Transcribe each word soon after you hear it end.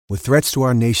With threats to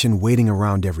our nation waiting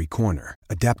around every corner,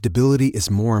 adaptability is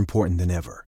more important than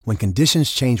ever. When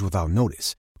conditions change without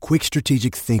notice, quick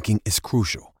strategic thinking is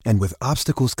crucial. And with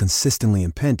obstacles consistently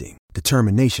impending,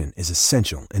 determination is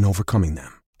essential in overcoming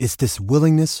them. It's this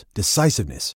willingness,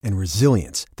 decisiveness, and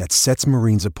resilience that sets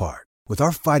Marines apart. With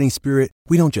our fighting spirit,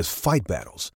 we don't just fight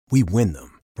battles, we win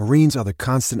them. Marines are the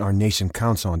constant our nation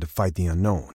counts on to fight the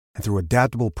unknown. And through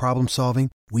adaptable problem solving,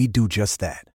 we do just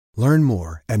that. Learn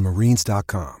more at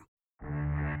marines.com.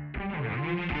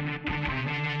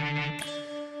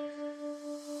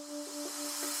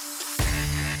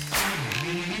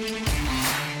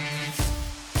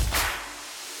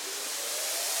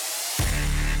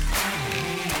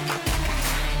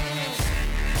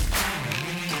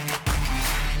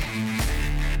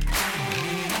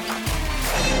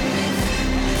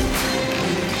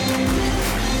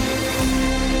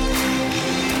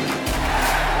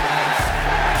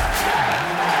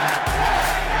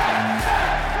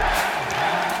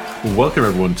 Welcome,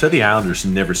 everyone, to the Islanders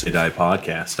Never Say Die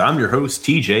podcast. I'm your host,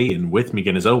 TJ, and with me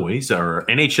again, as always, our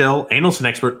NHL analyst and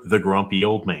expert, the Grumpy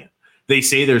Old Man. They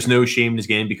say there's no shame in his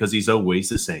game because he's always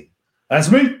the same. That's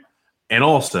me. And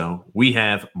also, we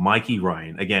have Mikey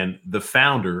Ryan, again, the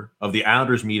founder of the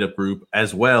Islanders Meetup Group,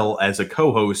 as well as a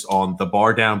co-host on the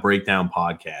Bar Down Breakdown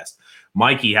podcast.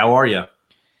 Mikey, how are you?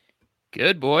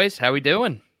 Good, boys. How we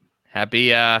doing? Happy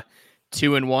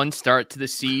 2-1 start to the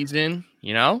season,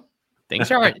 you know?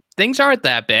 Things aren't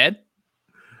that bad.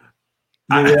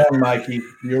 You're wrong, Mikey.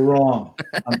 You're wrong.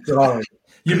 I'm sorry.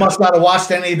 You must not have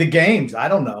watched any of the games. I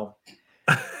don't know.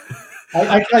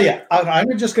 I tell you,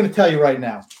 I'm just going to tell you right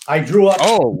now. I drew up.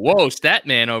 Oh, whoa, stat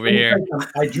man over here.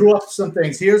 I drew up some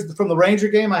things. Here's from the Ranger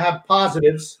game. I have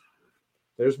positives.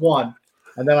 There's one.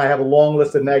 And then I have a long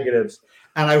list of negatives.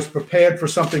 And I was prepared for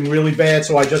something really bad,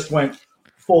 so I just went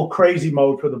full crazy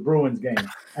mode for the Bruins game.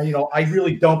 And, you know, I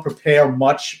really don't prepare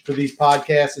much for these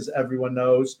podcasts, as everyone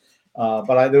knows.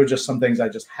 But there were just some things I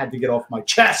just had to get off my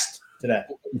chest today.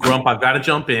 Grump, I've got to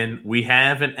jump in. We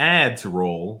have an ad to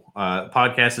roll.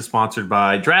 Podcast is sponsored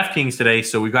by DraftKings today,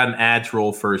 so we've got an ad to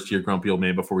roll first here, Grumpy Old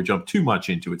Man, before we jump too much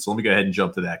into it. So let me go ahead and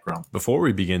jump to that, Grump. Before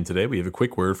we begin today, we have a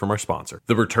quick word from our sponsor.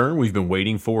 The return we've been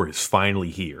waiting for is finally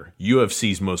here.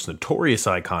 UFC's most notorious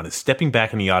icon is stepping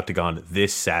back in the octagon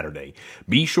this Saturday.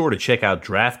 Be sure to check out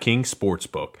DraftKings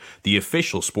Sportsbook, the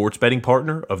official sports betting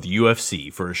partner of the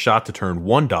UFC, for a shot to turn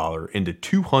 $1 into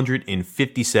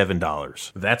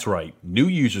 $257. That's right. New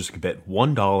users can bet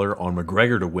 $1 on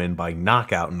McGregor to win by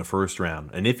knockout in the first round,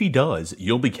 and if he does,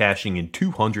 you'll be cashing in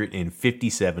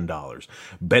 $257.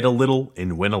 Bet a little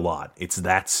and win a lot. It's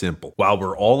that simple. While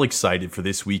we're all excited for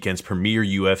this weekend's premier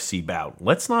UFC bout,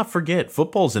 let's not forget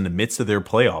football's in the midst of their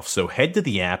playoffs, so head to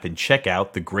the app and check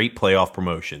out the great playoff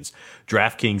promotions.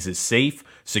 DraftKings is safe,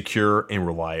 secure, and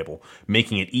reliable,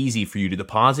 making it easy for you to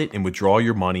deposit and withdraw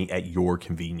your money at your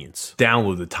convenience.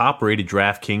 Download the top-rated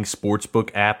DraftKings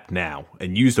Sportsbook app now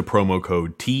and use the promo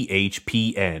code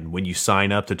THPN when you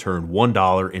sign up to turn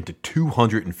 $1 into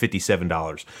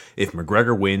 $257 if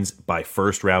McGregor wins by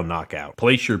first-round knockout.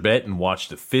 Place your bet and watch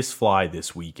the fist fly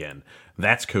this weekend.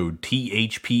 That's code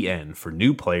THPN for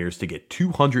new players to get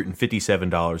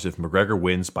 $257 if McGregor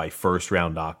wins by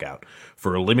first-round knockout.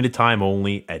 For a limited time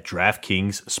only at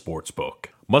DraftKings Sportsbook.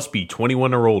 Must be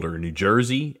 21 or older in New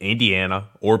Jersey, Indiana,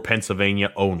 or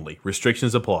Pennsylvania only.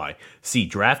 Restrictions apply. See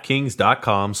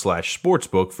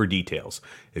DraftKings.com/sportsbook for details.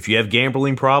 If you have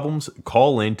gambling problems,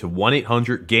 call in to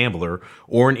 1-800-GAMBLER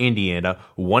or in Indiana,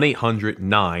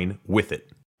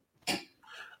 1-800-9-WITH-IT.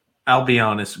 I'll be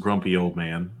honest, Grumpy Old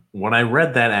Man. When I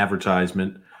read that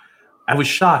advertisement, I was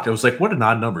shocked. I was like, what an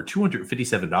odd number,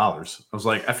 $257. I was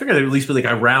like, I figured there'd at least be like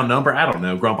a round number. I don't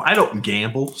know, Grump. I don't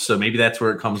gamble, so maybe that's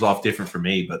where it comes off different for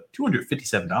me, but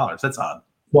 $257, that's odd.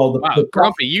 Well,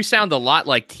 Grumpy, you sound a lot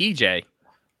like TJ.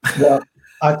 Well,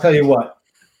 I'll tell you what.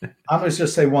 I'm going to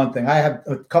just say one thing. I have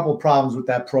a couple of problems with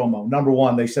that promo. Number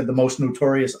one, they said the most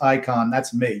notorious icon.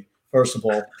 That's me, first of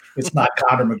all. It's not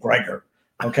Conor McGregor.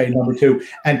 Okay, number two.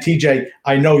 And TJ,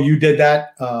 I know you did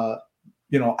that. How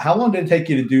long did it take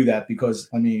you to do that? Because,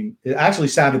 I mean, it actually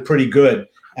sounded pretty good,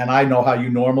 and I know how you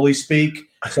normally speak,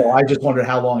 so I just wondered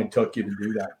how long it took you to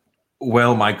do that.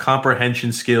 Well, my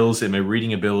comprehension skills and my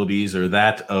reading abilities are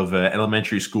that of an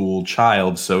elementary school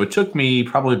child, so it took me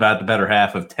probably about the better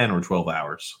half of 10 or 12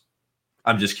 hours.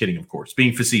 I'm just kidding, of course.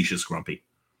 Being facetious, Grumpy.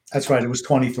 That's right. It was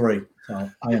 23,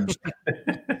 so I understand.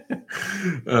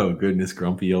 Oh, goodness,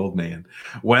 Grumpy Old Man.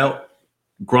 Well,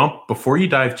 Grump, before you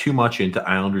dive too much into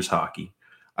Islanders hockey,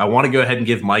 I want to go ahead and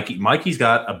give Mikey's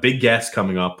got a big guest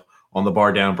coming up on the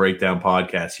Bar Down Breakdown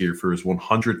podcast here for his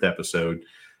 100th episode.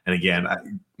 And again,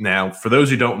 now, for those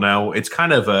who don't know, it's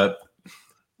kind of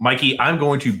Mikey, I'm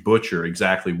going to butcher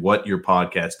exactly what your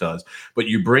podcast does, but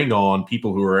you bring on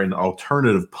people who are in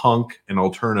alternative punk and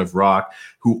alternative rock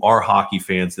who are hockey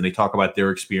fans, and they talk about their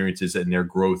experiences and their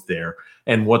growth there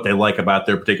and what they like about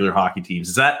their particular hockey teams.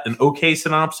 Is that an okay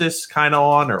synopsis, kind of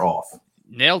on or off?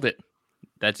 Nailed it.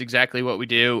 That's exactly what we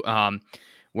do.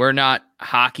 We're not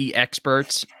hockey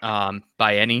experts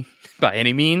by any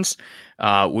means.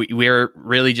 We're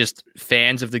really just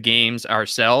fans of the games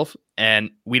ourselves,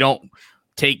 and we don't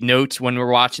take notes when we're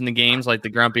watching the games like the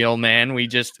grumpy old man. We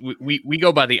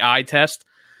go by the eye test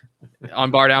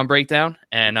on Bar Down Breakdown,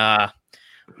 and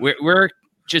we're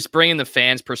just bringing the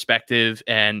fans' perspective,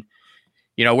 and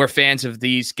we're fans of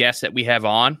these guests that we have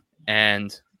on,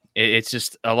 and it's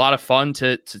just a lot of fun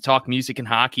to talk music and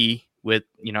hockey with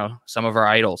some of our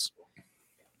idols.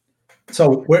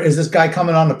 So where is this guy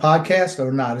coming on the podcast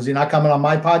or not? Is he not coming on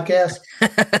my podcast?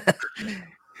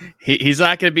 He's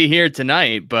not going to be here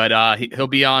tonight, but he'll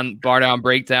be on Bar Down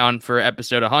Breakdown for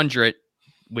episode 100,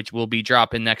 which will be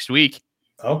dropping next week.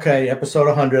 Okay, episode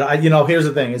 100. Here's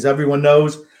the thing: as everyone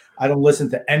knows, I don't listen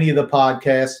to any of the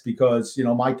podcasts because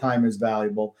my time is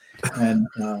valuable, and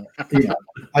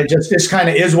I this kind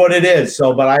of is what it is.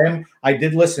 So, but I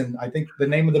did listen. I think the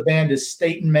name of the band is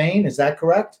State and Maine. Is that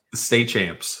correct? State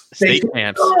Champs. State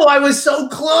Champs. Oh, I was so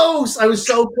close.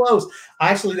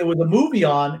 Actually, there was a movie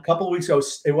on a couple of weeks ago.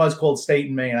 It was called State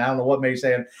and Maine. I don't know what made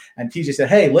say it. And TJ said,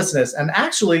 "Hey, listen to this." And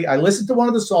actually, I listened to one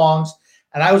of the songs,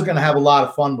 and I was going to have a lot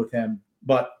of fun with him.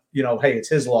 But hey, it's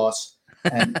his loss.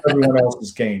 And everyone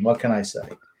else's game. What can I say?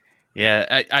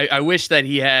 Yeah, I wish that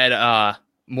he had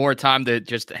more time to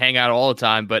just hang out all the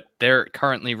time, but they're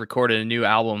currently recording a new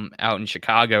album out in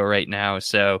Chicago right now,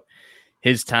 so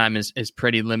his time is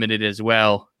pretty limited as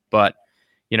well. But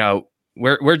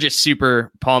we're just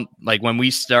super pumped. Like when we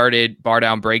started Bar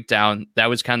Down Breakdown, that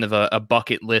was kind of a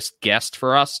bucket list guest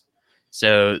for us.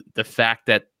 So the fact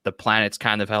that the planets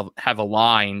kind of have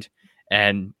aligned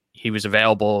and he was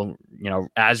available,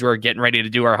 as we're getting ready to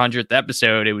do our 100th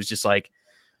episode, it was just like,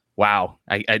 wow,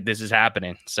 this is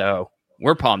happening. So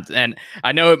we're pumped. And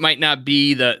I know it might not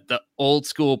be the old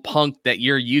school punk that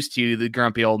you're used to, the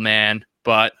grumpy old man,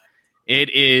 but it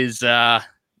is,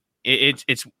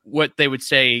 it's what they would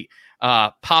say,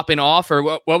 popping off, or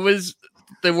what was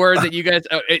the word that you guys,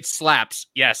 it slaps.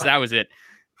 Yes, that was it.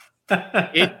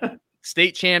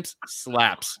 State Champs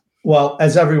slaps. Well,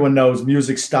 as everyone knows,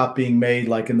 music stopped being made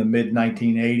like in the mid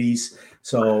 1980s.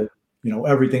 So,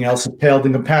 everything else has paled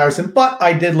in comparison. But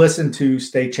I did listen to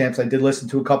State Champs. I did listen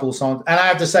to a couple of songs, and I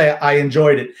have to say I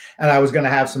enjoyed it, and I was going to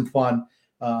have some fun.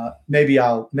 Maybe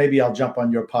I'll jump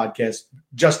on your podcast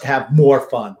just to have more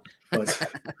fun. But,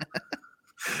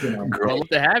 I'd love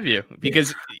to have you,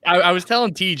 because I was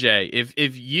telling TJ,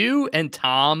 if you and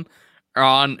Tom are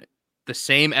on the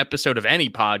same episode of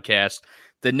any podcast,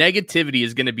 the negativity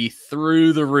is going to be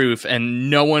through the roof, and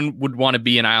no one would want to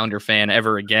be an Islander fan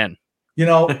ever again.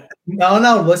 No,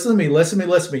 listen to me.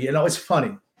 It's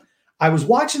funny. I was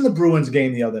watching the Bruins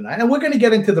game the other night, and we're going to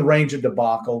get into the Ranger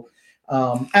debacle,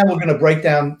 and we're going to break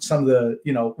down some of the,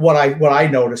 what I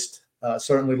noticed,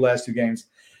 certainly the last two games.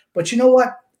 But you know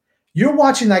what? You're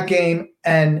watching that game,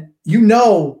 and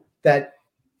that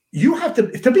you have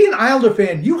to be an Islander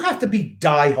fan, you have to be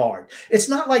diehard. It's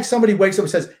not like somebody wakes up and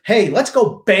says, "Hey, let's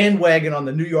go bandwagon on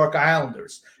the New York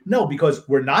Islanders." No, because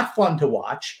we're not fun to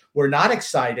watch. We're not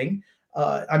exciting.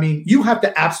 You have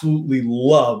to absolutely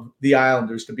love the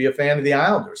Islanders to be a fan of the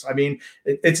Islanders.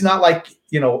 It's not like,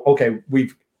 okay,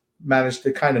 we've managed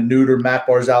to kind of neuter Matt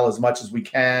Barzal as much as we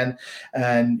can,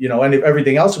 and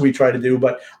everything else we try to do.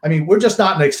 But we're just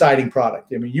not an exciting product.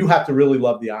 You have to really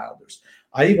love the Islanders.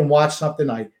 I even watched something.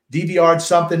 I DVR'd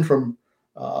something from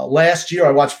last year.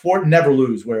 I watched Fort Never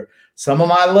Lose, where some of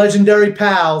my legendary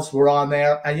pals were on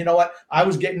there. And you know what? I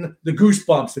was getting the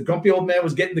goosebumps. The grumpy old man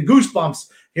was getting the goosebumps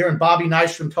hearing Bobby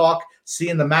Nystrom talk,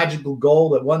 seeing the magical goal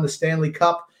that won the Stanley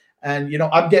Cup. And,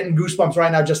 I'm getting goosebumps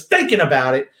right now just thinking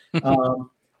about it.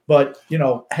 But,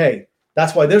 hey,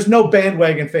 that's why there's no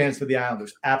bandwagon fans for the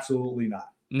Islanders. Absolutely not.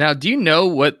 Now, do you know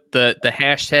what the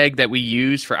hashtag that we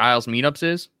use for Isles meetups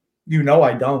is?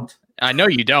 I don't. I know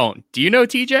you don't. Do you know,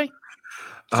 TJ?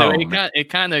 So it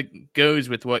kind of goes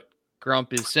with what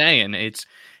Grump is saying. It's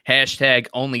hashtag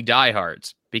only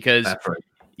diehards, because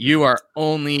you are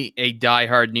only a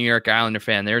diehard New York Islander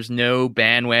fan. There's no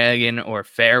bandwagon or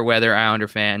fair weather Islander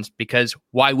fans, because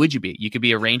why would you be? You could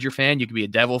be a Ranger fan. You could be a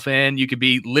Devil fan. You could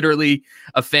be literally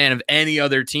a fan of any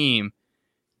other team.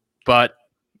 But,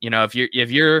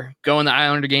 if you're going to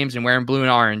Islander games and wearing blue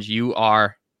and orange, you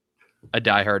are a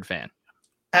diehard fan.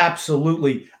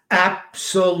 Absolutely.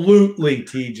 Absolutely,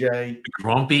 TJ.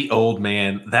 Grumpy old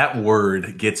man. That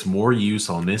word gets more use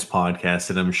on this podcast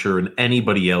than I'm sure in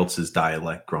anybody else's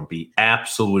dialect, Grumpy.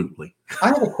 Absolutely. I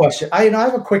have a question. I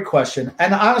have a quick question.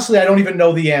 And honestly, I don't even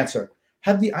know the answer.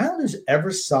 Have the Islanders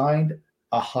ever signed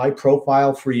a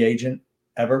high-profile free agent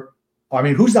ever? I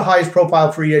mean, who's the highest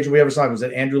profile free agent we ever signed? Was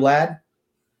it Andrew Ladd?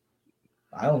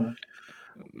 I don't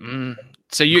know.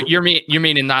 So you're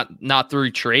meaning not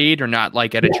through trade or not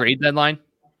like at a trade deadline?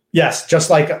 Yes, just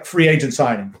like a free agent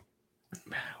signing.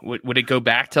 Would it go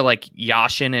back to like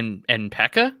Yashin and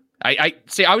Pekka? I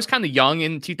see. I was kind of young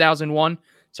in 2001,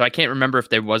 so I can't remember if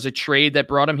there was a trade that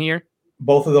brought him here.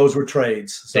 Both of those were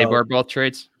trades. So, they were both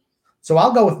trades. So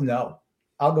I'll go with no.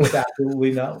 I'll go with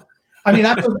absolutely no. I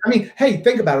mean, hey,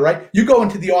 think about it, right? You go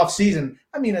into the off season.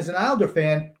 I mean, as an Islander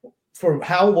fan, for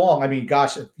how long? I mean,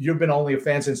 gosh, you've been only a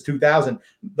fan since 2000.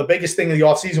 The biggest thing in the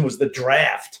off season was the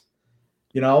draft.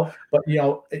 But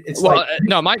it's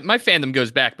no, my fandom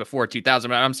goes back before 2000.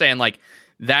 But I'm saying like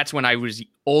that's when I was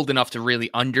old enough to really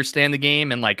understand the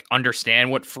game and like understand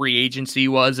what free agency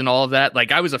was and all of that.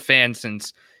 Like I was a fan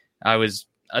since I was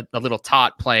a little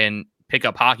tot playing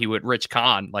pickup hockey with Rich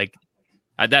Kahn. Like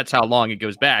that's how long it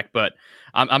goes back. But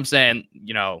I'm saying,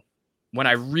 when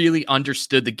I really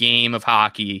understood the game of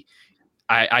hockey,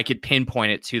 I could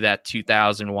pinpoint it to that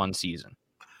 2001 season.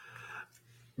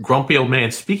 Grumpy old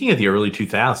man, speaking of the early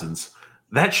 2000s,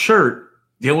 that shirt,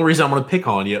 the only reason I'm going to pick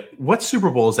on you, what Super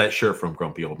Bowl is that shirt from,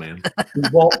 Grumpy old man?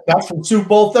 Well, that's from Super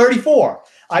Bowl 34.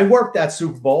 I worked that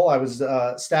Super Bowl. I was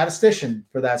a statistician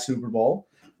for that Super Bowl,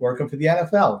 working for the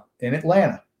NFL in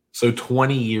Atlanta. So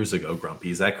 20 years ago, Grumpy,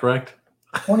 is that correct?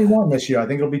 21 this year. I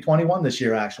think it'll be 21 this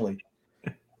year, actually.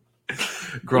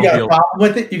 Grumpy you got a problem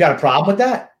with it? You got a problem with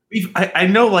that? I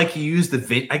know, like, you use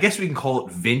I guess we can call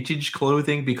it vintage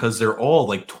clothing because they're all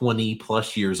like 20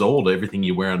 plus years old, everything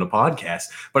you wear on the podcast.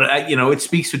 But, it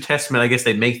speaks to testament. I guess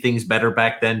they make things better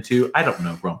back then, too. I don't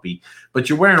know, Grumpy. But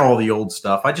you're wearing all the old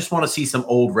stuff. I just want to see some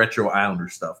old retro Islander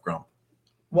stuff, Grump.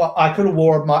 Well, I could have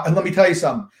wore and let me tell you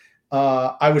something.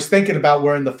 I was thinking about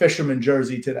wearing the fisherman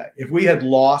jersey today. If we had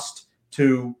lost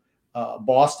to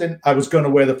Boston, I was going to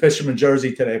wear the fisherman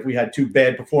jersey today if we had two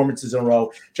bad performances in a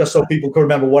row, just so people could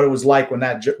remember what it was like when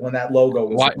that logo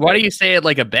was. Why do you say it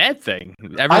like a bad thing?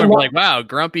 Everyone be like, wow,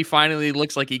 Grumpy finally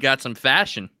looks like he got some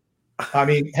fashion. I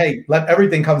mean, hey,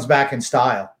 everything comes back in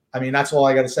style. I mean, that's all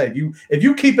I got to say. If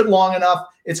you keep it long enough,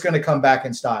 it's going to come back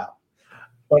in style.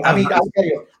 But I mean, I'll tell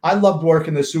you, I loved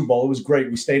working the Super Bowl. It was great.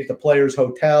 We stayed at the Players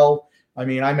Hotel. I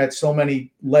mean, I met so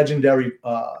many legendary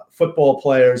football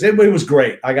players. It was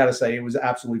great. I got to say, it was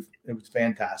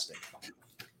fantastic.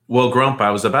 Well, Grump,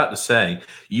 I was about to say,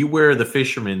 you wear the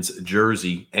fisherman's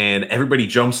jersey and everybody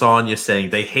jumps on you saying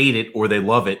they hate it or they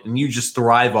love it. And you just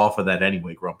thrive off of that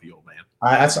anyway, Grumpy old man.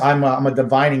 I'm a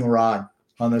divining rod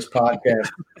on this podcast.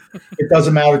 It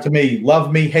doesn't matter to me.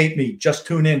 Love me, hate me. Just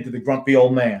tune in to the Grumpy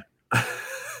Old Man.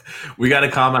 We got a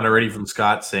comment already from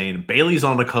Scott saying Bailey's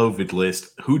on the COVID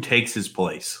list. Who takes his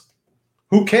place?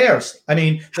 Who cares? I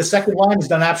mean, the second line has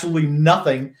done absolutely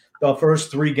nothing the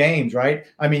first three games, right?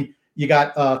 I mean, you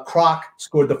got Kroc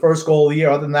scored the first goal of the year.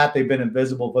 Other than that, they've been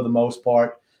invisible for the most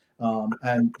part.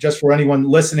 And just for anyone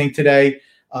listening today,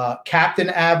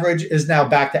 captain average is now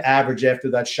back to average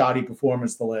after that shoddy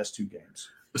performance the last two games.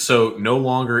 So no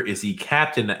longer is he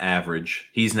captain average.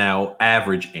 He's now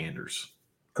average Anders.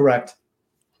 Correct.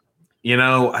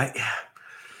 I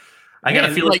got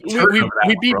to feel like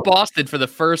we beat Boston for the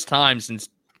first time since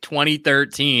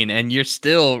 2013, and you're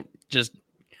still just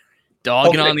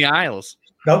dogging on the Isles.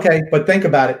 Okay, but think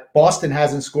about it. Boston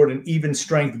hasn't scored an even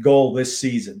strength goal this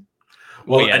season.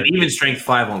 Well, an even strength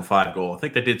 5-on-5 goal. I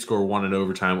think they did score one in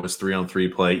overtime. It was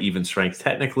 3-on-3 play, even strength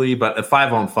technically, but a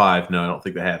 5-on-5, no, I don't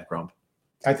think they have, Grump.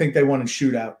 I think they won in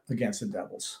shootout against the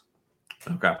Devils.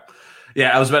 Okay.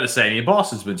 Yeah, I was about to say,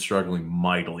 Boston's been struggling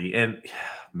mightily, and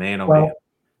man,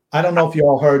 I don't know if you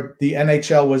all heard the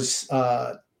NHL was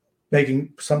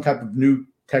making some type of new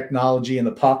technology in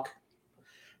the puck,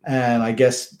 and I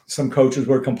guess some coaches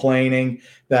were complaining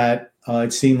that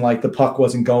it seemed like the puck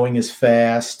wasn't going as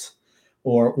fast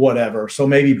or whatever. So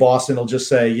maybe Boston will just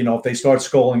say, if they start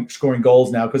scoring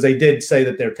goals now, because they did say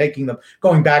that they're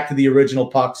going back to the original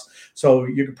pucks. So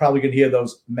you're probably going to hear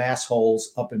those mass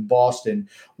holes up in Boston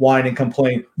whine and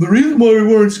complain. The reason why we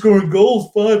weren't scoring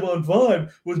goals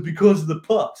 5-on-5 was because of the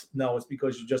pucks. No, it's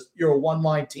because you're a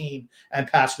one-line team and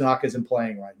Pastrnak isn't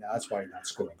playing right now. That's why you're not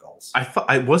scoring goals. I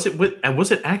thought was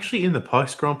it actually in the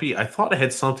pucks, Grumpy? I thought it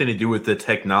had something to do with the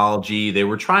technology. They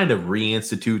were trying to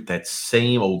reinstitute that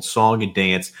same old song and and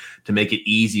dance to make it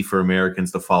easy for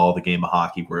Americans to follow the game of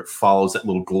hockey, where it follows that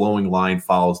little glowing line,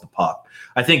 follows the puck.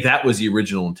 I think that was the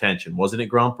original intention, wasn't it,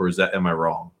 Grump? Or am I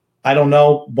wrong? I don't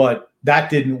know, but that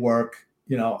didn't work.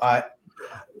 That's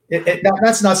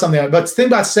not something. But think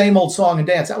about Same Old Song and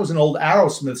Dance. That was an old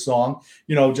Aerosmith song.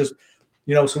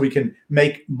 So we can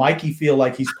make Mikey feel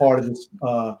like he's part of this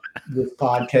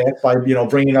podcast by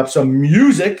bringing up some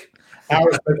music.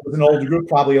 Aerosmith was an older group.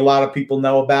 Probably a lot of people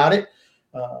know about it.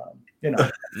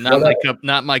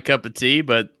 Not my cup of tea,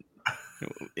 but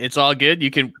it's all good.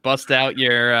 You can bust out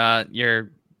your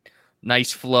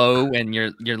nice flow and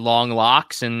your long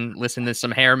locks and listen to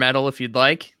some hair metal if you'd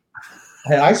like.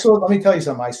 Hey, let me tell you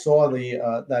something. I saw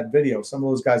that video. Some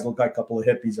of those guys look like a couple of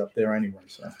hippies up there anyway.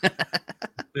 So.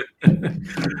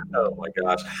 Oh my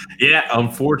gosh. Yeah,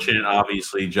 unfortunate,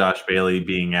 obviously, Josh Bailey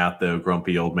being out, though,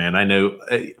 grumpy old man. I know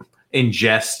in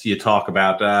jest you talk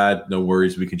about no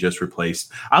worries, we can just replace.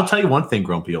 I'll tell you one thing,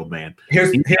 grumpy old man.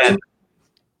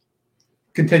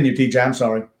 Continue, TJ. I'm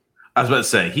sorry. I was about to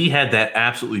say, he had that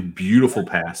absolutely beautiful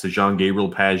pass to Jean-Gabriel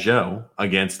Pageau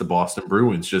against the Boston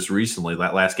Bruins just recently,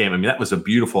 that last game. I mean, that was a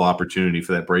beautiful opportunity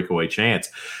for that breakaway chance.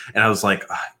 And I was like,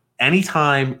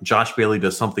 anytime Josh Bailey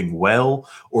does something well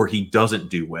or he doesn't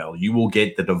do well, you will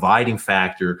get the dividing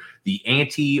factor. The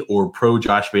anti or pro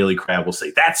Josh Bailey crowd will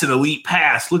say, that's an elite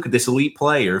pass. Look at this elite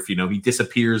player. If, he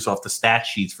disappears off the stat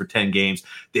sheets for 10 games,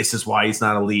 this is why he's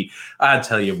not elite. I'll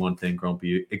tell you one thing,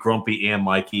 Grumpy and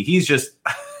Mikey,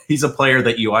 he's a player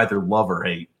that you either love or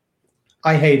hate.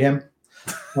 I hate him.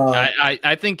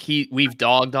 I think we've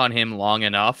dogged on him long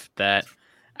enough that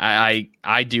I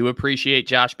do appreciate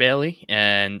Josh Bailey.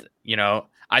 And,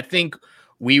 I think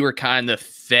we were kind of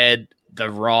fed the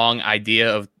wrong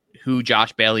idea of who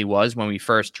Josh Bailey was when we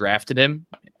first drafted him,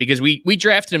 because we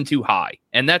drafted him too high,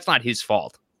 and that's not his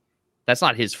fault.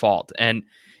 And,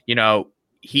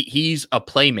 he's a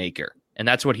playmaker, and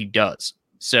that's what he does.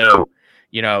 So,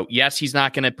 yes, he's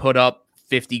not going to put up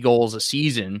 50 goals a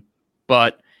season,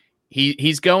 but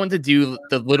he's going to do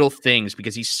the little things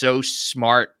because he's so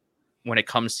smart when it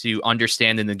comes to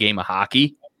understanding the game of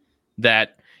hockey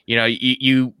that,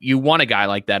 you want a guy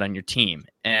like that on your team.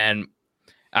 And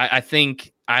I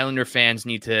think Islander fans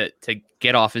need to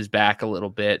get off his back a little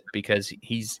bit, because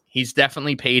he's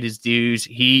definitely paid his dues.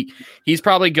 He's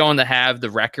probably going to have the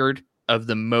record of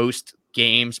the most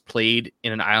games played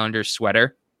in an Islanders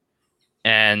sweater.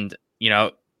 And,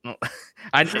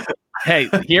 hey,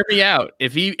 hear me out.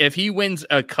 If he wins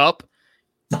a cup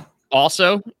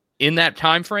also in that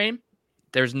time frame,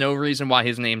 there's no reason why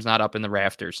his name's not up in the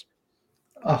rafters.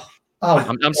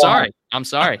 I'm sorry. I'm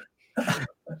sorry.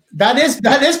 That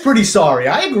is pretty sorry.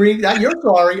 I agree. You're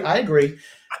sorry. I agree.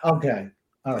 Okay.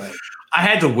 All right. I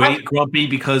had to wait, Grumpy,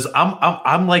 because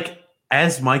I'm like,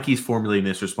 as Mikey's formulating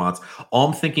this response,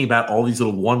 I'm thinking about all these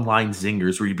little one-line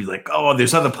zingers where you'd be like, oh,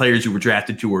 there's other players who were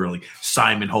drafted too early.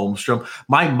 Simon Holmstrom.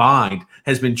 My mind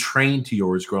has been trained to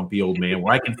yours, grumpy old man,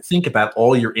 where I can think about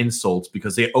all your insults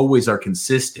because they always are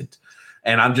consistent.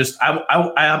 And I'm just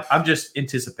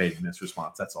anticipating this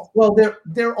response. That's all. Well,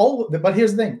 they're all, but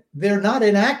here's the thing: they're not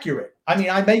inaccurate. I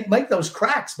mean, I make those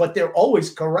cracks, but they're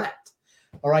always correct.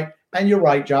 All right, and you're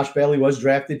right. Josh Bailey was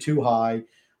drafted too high,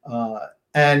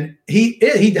 and he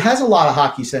has a lot of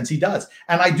hockey sense. He does,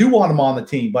 and I do want him on the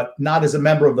team, but not as a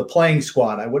member of the playing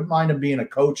squad. I wouldn't mind him being a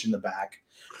coach in the back,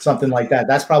 something like that.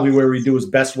 That's probably where we do his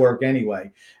best work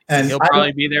anyway. And he'll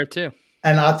probably be there too.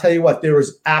 And I'll tell you what: there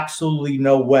is absolutely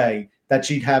no way that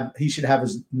he should have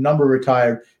his number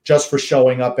retired just for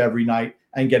showing up every night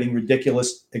and getting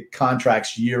ridiculous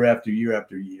contracts year after year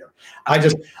after year.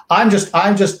 I'm just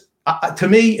to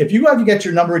me, if you have to get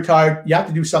your number retired, you have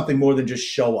to do something more than just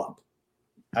show up.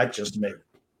 That's just me.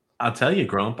 I'll tell you,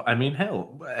 Grump. I mean,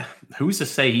 hell, who's to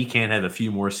say he can't have a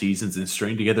few more seasons and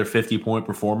string together 50-point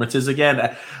performances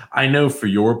again? I know for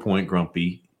your point,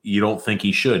 Grumpy, you don't think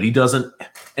he should. He doesn't,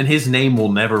 and his name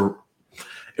will never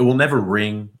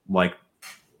ring like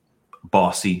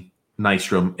Bossy,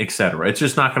 Nystrom, etc. It's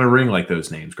just not going to ring like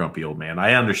those names, grumpy old man.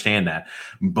 I understand that.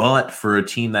 But for a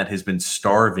team that has been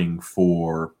starving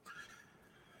for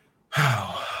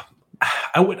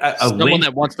someone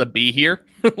that wants to be here,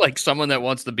 like someone that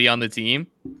wants to be on the team.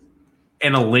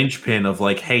 And a linchpin of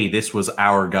like, hey, this was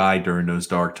our guy during those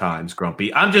dark times,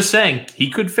 Grumpy. I'm just saying he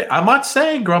could fit. I'm not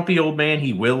saying, grumpy old man,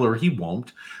 he will or he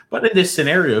won't. But in this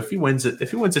scenario, if he wins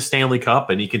a Stanley Cup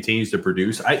and he continues to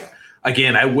produce,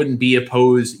 I wouldn't be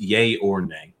opposed, yay or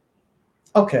nay.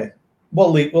 Okay,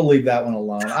 we'll leave that one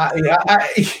alone.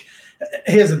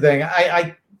 Here's the thing.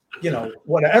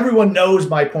 What everyone knows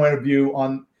my point of view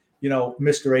on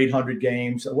Mr. 800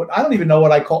 games. I don't even know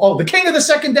what I call. Oh, the king of the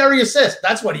secondary assist.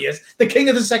 That's what he is. The king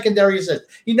of the secondary assist.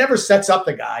 He never sets up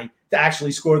the guy to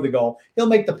actually score the goal. He'll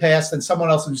make the pass, and someone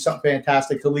else will do something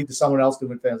fantastic to lead to someone else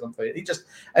doing something. He just,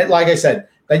 like I said,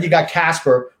 then you got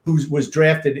Casper, who was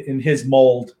drafted in his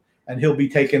mold, and he'll be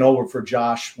taking over for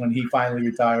Josh when he finally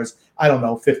retires. I don't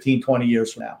know, 15, 20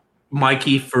 years from now.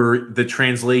 Mikey, for the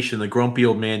translation, the grumpy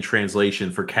old man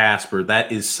translation for Casper,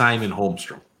 that is Simon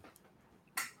Holmstrom.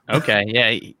 Okay,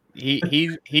 yeah,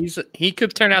 he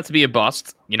could turn out to be a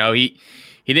bust. He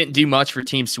didn't do much for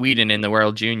Team Sweden in the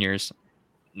World Juniors,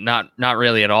 not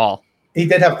really at all. He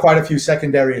did have quite a few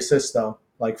secondary assists though,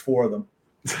 like 4 of them.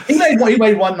 He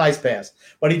made one nice pass,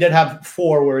 but he did have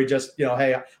 4 where he just,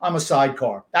 hey, I'm a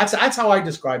sidecar. That's how I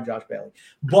describe Josh Bailey.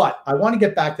 But I want to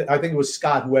get back to, I think it was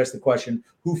Scott who asked the question,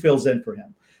 who fills in for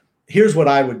him? Here's what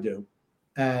I would do,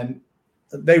 and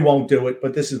they won't do it,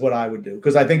 but this is what I would do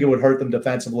because I think it would hurt them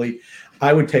defensively.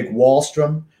 I would take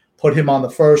Wahlstrom, put him on the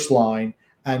first line,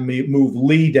 and move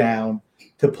Lee down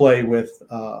to play with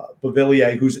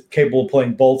Beauvillier, who's capable of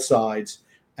playing both sides,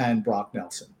 and Brock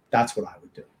Nelson. That's what I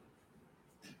would do.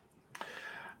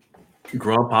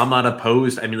 Grump, I'm not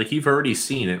opposed. I mean, you've already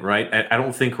seen it, right? I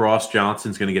don't think Ross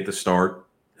Johnson's going to get the start,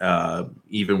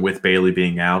 even with Bailey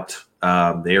being out.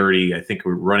 They already, I think,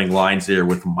 we're running lines there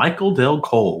with Michael Del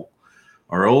Cole.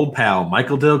 Our old pal,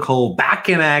 Michael Del Cole, back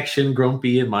in action,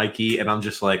 Grumpy and Mikey. And I'm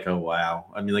just like, oh, wow.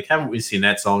 I mean, haven't we seen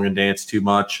that song and dance too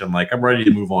much? I'm ready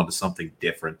to move on to something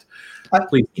different.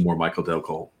 Please do more Michael Del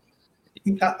Cole.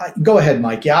 Go ahead,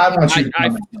 Mike. Yeah, I want you to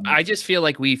comment. I just feel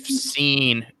like we've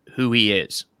seen who he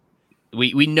is.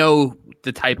 We know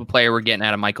the type of player we're getting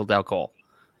out of Michael Del Cole.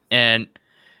 And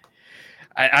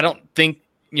I don't think,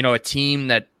 a team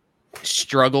that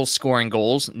struggles scoring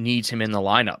goals needs him in the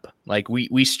lineup.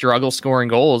 We struggle scoring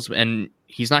goals, and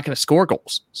he's not going to score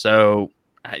goals. So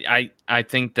I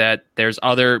think that there's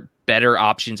other better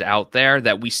options out there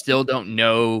that we still don't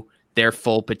know their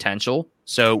full potential.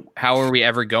 So how are we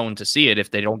ever going to see it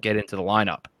if they don't get into the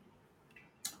lineup?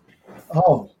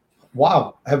 Oh,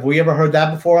 wow. Have we ever heard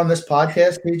that before on this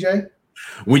podcast, PJ?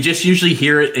 We just usually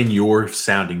hear it in your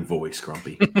sounding voice,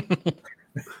 Grumpy.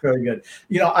 Very good.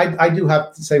 I do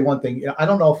have to say one thing. I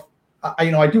don't know if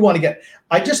I do want to get.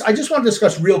 I just want to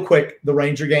discuss real quick the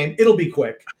Ranger game. It'll be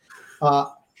quick. I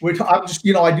do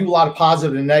a lot of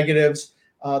positive and negatives.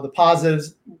 The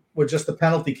positives were just the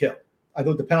penalty kill. I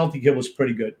thought the penalty kill was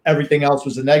pretty good. Everything else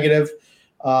was a negative.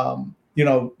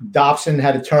 Dobson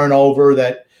had a turnover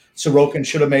that Sorokin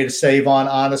should have made a save on,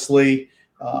 honestly.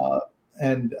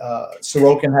 And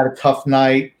Sorokin had a tough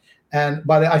night.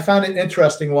 But I found it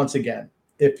interesting once again.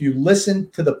 If you listen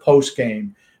to the post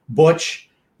game, Butch,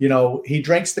 he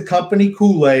drinks the company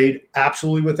Kool-Aid,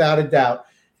 absolutely without a doubt.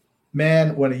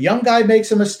 Man, when a young guy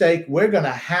makes a mistake, we're going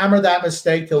to hammer that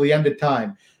mistake till the end of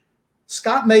time.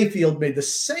 Scott Mayfield made the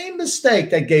same mistake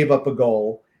that gave up a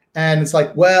goal. And it's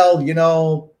like, well,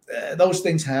 those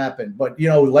things happen. But,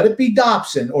 let it be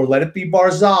Dobson or let it be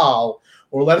Barzal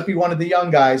or let it be one of the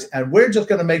young guys. And we're just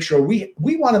going to make sure we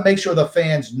want to make sure the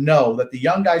fans know that the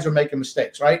young guys are making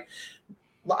mistakes, right?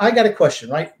 I got a question,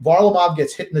 right? Varlamov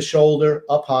gets hit in the shoulder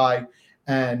up high,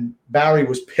 and Barry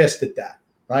was pissed at that,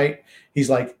 right? He's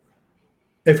like,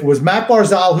 if it was Matt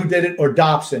Barzal who did it or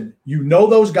Dobson,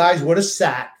 those guys would have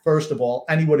sat, first of all,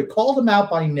 and he would have called them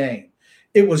out by name.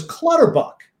 It was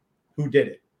Clutterbuck who did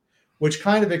it, which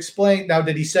kind of explained. Now,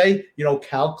 did he say,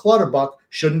 Cal Clutterbuck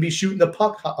shouldn't be shooting the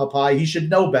puck up high? He should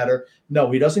know better.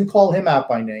 No, he doesn't call him out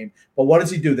by name. But what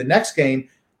does he do? The next game,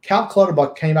 Cal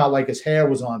Clutterbuck came out like his hair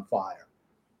was on fire.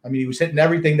 I mean, he was hitting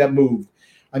everything that moved.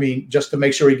 I mean, just to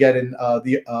make sure he get in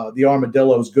the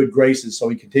Armadillo's good graces so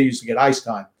he continues to get ice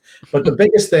time. But the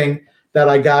biggest thing that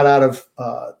I got out of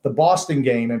the Boston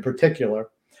game in particular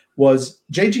was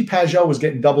J.G. Pageau was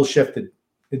getting double shifted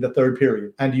in the third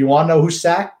period. And do you want to know who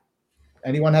sat?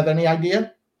 Anyone have any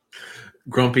idea?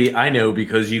 Grumpy, I know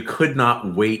because you could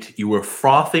not wait. You were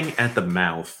frothing at the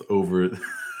mouth over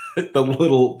the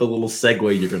little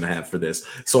segue you're going to have for this.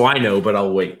 So I know, but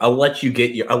I'll wait. I'll let you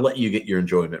get your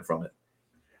enjoyment from it.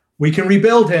 We can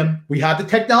rebuild him. We have the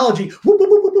technology.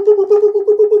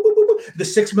 The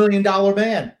 $6 million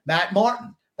man, Matt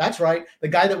Martin. That's right. The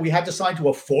guy that we had to sign to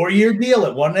a 4-year deal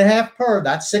at 1.5 per.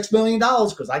 That's $6 million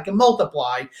because I can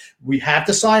multiply. We have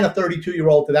to sign a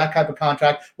 32-year-old to that type of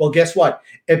contract. Well, guess what?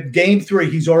 At game 3,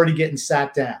 he's already getting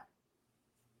sat down.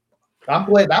 I'm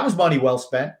glad that was money well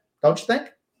spent. Don't you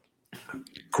think?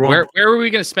 Where were we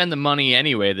going to spend the money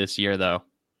anyway this year, though?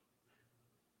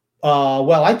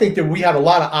 Well, I think that we had a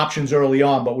lot of options early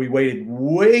on, but we waited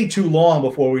way too long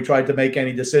before we tried to make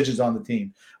any decisions on the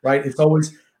team, right? It's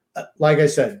always like I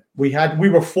said, we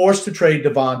were forced to trade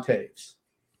Devon Taves.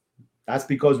 That's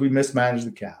because we mismanaged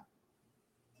the cap.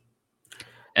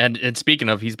 And speaking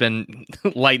of, he's been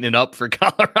lighting it up for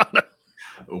Colorado.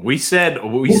 Who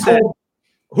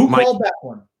called that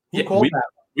one? Who called that one?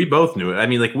 We both knew it. I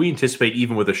mean, like, we anticipate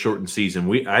even with a shortened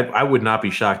season, I would not be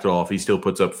shocked at all if he still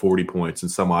puts up 40 points in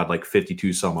some odd, like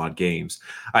 52 some odd games.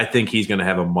 I think he's going to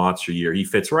have a monster year. He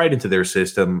fits right into their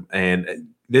system, and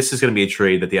this is going to be a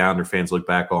trade that the Islander fans look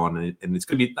back on, and it's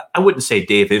going to be, I wouldn't say a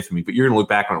day of infamy, but you're going to look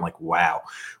back on it like, wow,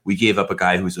 we gave up a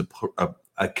guy who's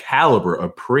a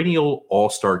perennial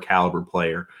all-star caliber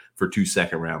player for 2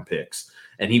 second-round picks,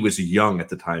 and he was young at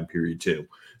the time period too.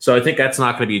 So I think that's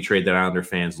not going to be a trade that Islander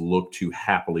fans look too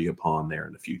happily upon there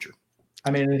in the future.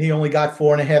 I mean, and he only got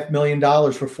 $4.5 million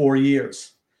for 4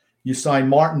 years. You sign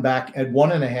Martin back at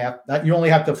 $1.5 million. You only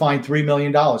have to find $3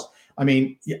 million. I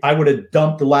mean, I would have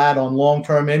dumped the lad on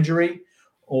long-term injury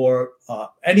or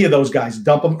any of those guys.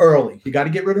 Dump them early. You got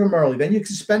to get rid of him early. Then you can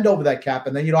spend over that cap,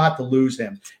 and then you don't have to lose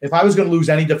him. If I was going to lose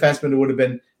any defenseman, it would have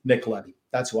been Nick Leddy.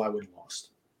 That's who I would have lost.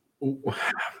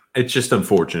 It's just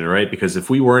unfortunate, right? Because if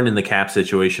we weren't in the cap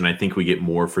situation, I think we get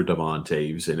more for Devon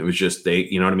Taves. And it was just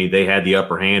you know what I mean? They had the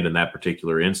upper hand in that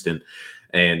particular instant.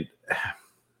 And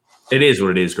it is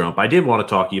what it is, Grump. I did want to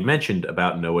talk. You mentioned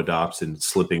about Noah Dobson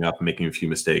slipping up and making a few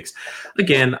mistakes.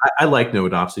 Again, I like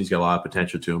Noah Dobson. He's got a lot of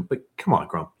potential to him. But come on,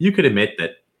 Grump. You could admit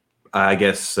that, I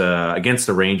guess, against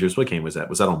the Rangers, what game was that?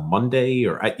 Was that on Monday?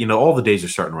 Or, all the days are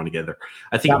starting to run together.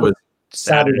 I think it was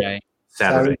Saturday.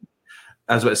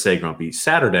 I was about to say, Grumpy,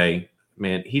 Saturday,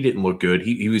 man, he didn't look good.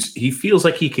 He feels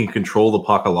like he can control the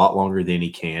puck a lot longer than he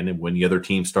can. And when the other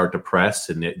teams start to press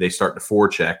and they start to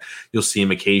forecheck, you'll see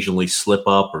him occasionally slip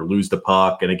up or lose the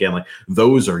puck. And again, like,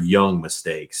 those are young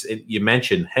mistakes. And you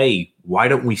mentioned, hey, why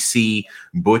don't we see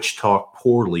Butch talk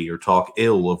poorly or talk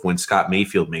ill of when Scott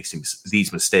Mayfield makes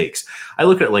these mistakes? I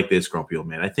look at it like this, Grumpy old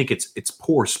man. I think it's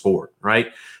poor sport, right?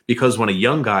 Because when a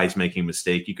young guy is making a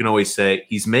mistake, you can always say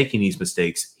he's making these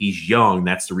mistakes. He's young.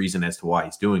 That's the reason as to why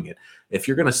he's doing it. If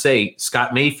you're going to say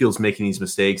Scott Mayfield's making these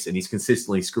mistakes and he's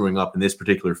consistently screwing up in this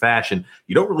particular fashion,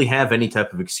 you don't really have any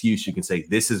type of excuse. You can say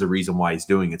this is the reason why he's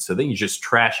doing it. So then you're just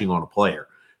trashing on a player.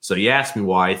 So you ask me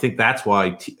why. I think that's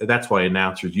why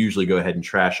announcers usually go ahead and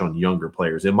trash on younger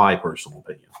players, in my personal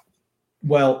opinion.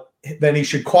 Well, then he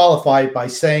should qualify it by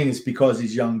saying it's because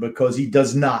he's young, because he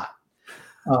does not.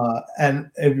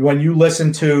 And when you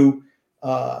listen to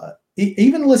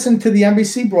even listen to the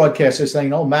NBC broadcaster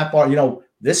saying, "Oh, Matt Barzal,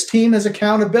 this team has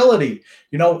accountability.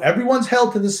 Everyone's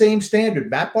held to the same standard."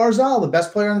 Matt Barzal, the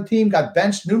best player on the team, got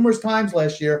benched numerous times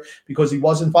last year because he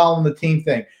wasn't following the team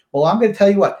thing. Well, I'm going to tell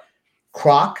you what.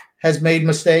 Croc has made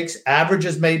mistakes. Average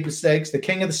has made mistakes. The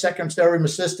king of the second story,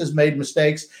 Masista, has made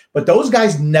mistakes. But those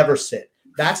guys never sit.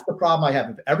 That's the problem I have.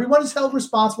 If everyone is held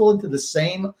responsible into the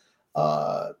same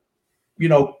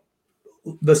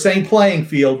the same playing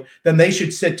field, then they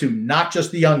should sit to, not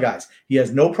just the young guys. He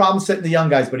has no problem sitting the young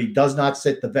guys, but he does not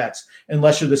sit the vets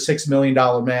unless you're the $6 million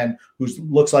man who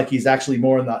looks like he's actually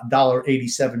more in the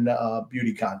 $1.87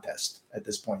 beauty contest at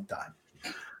this point in time.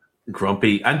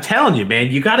 Grumpy, I'm telling you,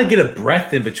 man, you got to get a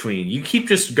breath in between. You keep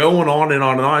just going on and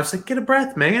on and on. I said, get a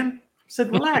breath, man. I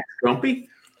said, relax, Grumpy.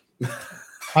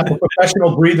 I'm a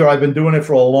professional breather. I've been doing it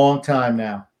for a long time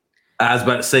now. I was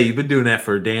about to say, you've been doing that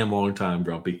for a damn long time,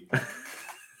 Grumpy.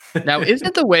 Now,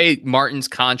 isn't the way Martin's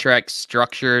contract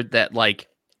structured that, like,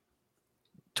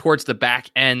 towards the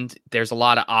back end, there's a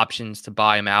lot of options to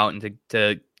buy him out and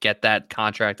to get that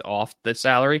contract off the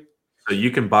salary? So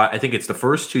you can buy, I think it's the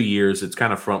first 2 years, it's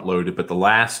kind of front loaded, but the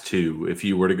last two, if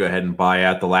you were to go ahead and buy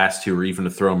out the last two, or even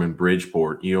to throw them in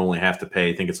Bridgeport, you only have to pay,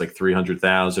 I think it's like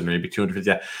 $300,000 or maybe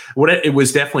 $250,000. It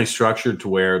was definitely structured to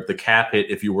where the cap hit,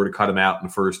 if you were to cut them out in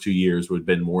the first 2 years, would have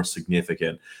been more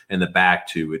significant. And the back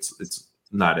two, it's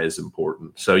not as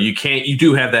important. So you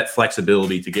do have that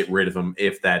flexibility to get rid of them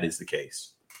if that is the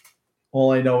case.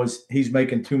 All I know is he's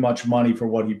making too much money for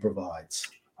what he provides.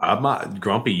 I'm not,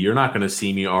 Grumpy, you're not going to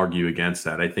see me argue against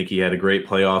that. I think he had a great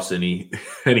playoffs and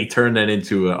he turned that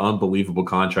into an unbelievable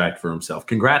contract for himself.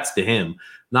 Congrats to him.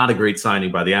 Not a great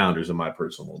signing by the Islanders, in my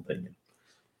personal opinion.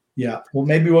 Yeah. Well,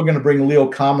 maybe we're going to bring Leo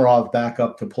Komarov back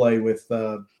up to play with,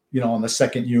 on the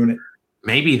second unit.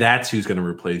 Maybe that's who's going to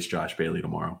replace Josh Bailey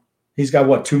tomorrow. He's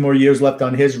got 2 more years left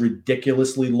on his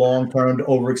ridiculously long-term,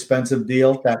 overexpensive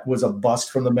deal. That was a bust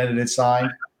from the minute it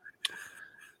signed.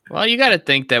 Well, you got to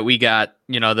think that we got,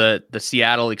 the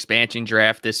Seattle expansion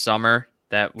draft this summer,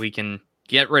 that we can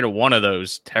get rid of one of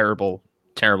those terrible,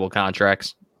 terrible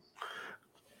contracts.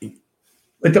 It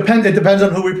depends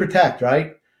on who we protect,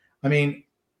 right? I mean,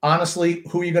 honestly,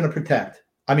 who are you going to protect?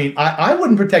 I mean, I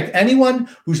wouldn't protect anyone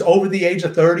who's over the age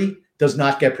of 30 does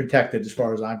not get protected as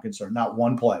far as I'm concerned. Not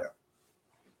one player.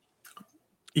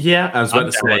 Yeah, I was about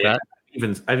I'm to down with say. that.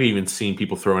 I've even seen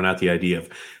people throwing out the idea of,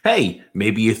 hey,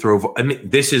 maybe you throw. I mean,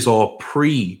 this is all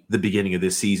pre the beginning of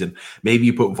this season. Maybe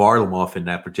you put Varlamov in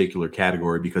that particular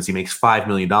category because he makes $5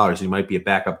 million. He might be a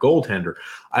backup goaltender.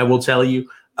 I will tell you,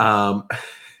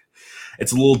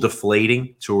 it's a little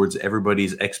deflating towards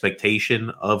everybody's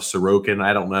expectation of Sorokin.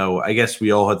 I don't know. I guess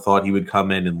we all had thought he would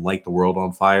come in and light the world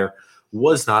on fire.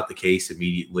 Was not the case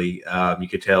immediately. You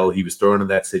could tell he was thrown in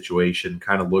that situation.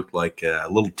 Kind of looked like a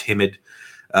little timid.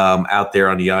 Out there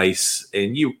on the ice,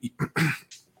 and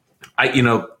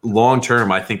long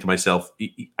term, I think to myself,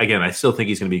 again, I still think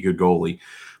he's going to be a good goalie,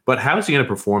 but how is he going to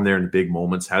perform there in the big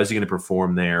moments? How is he going to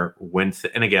perform there when?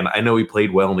 And again, I know he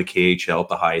played well in the KHL at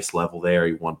the highest level there.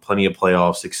 He won plenty of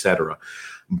playoffs, etc.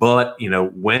 But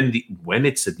when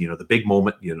it's the big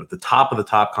moment, the top of the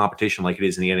top competition like it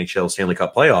is in the NHL Stanley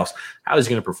Cup playoffs, how is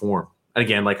he going to perform? And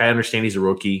again, like I understand he's a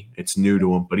rookie, it's new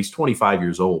to him, but he's 25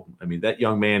 years old. I mean, that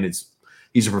young man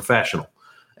he's a professional,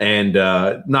 and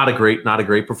not a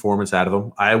great performance out of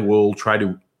him. I will try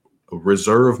to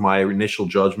reserve my initial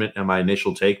judgment and my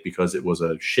initial take because it was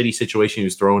a shitty situation he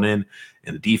was thrown in,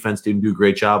 and the defense didn't do a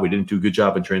great job. We didn't do a good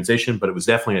job in transition, but it was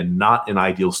definitely not an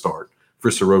ideal start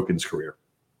for Sorokin's career.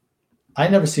 I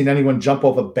never seen anyone jump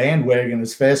off a bandwagon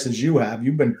as fast as you have.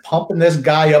 You've been pumping this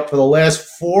guy up for the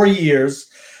last 4 years.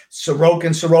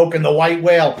 Sorokin, the white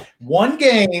whale. One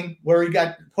game where he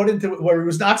got put into where he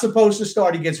was not supposed to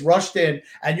start, he gets rushed in,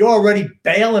 and you're already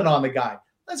bailing on the guy.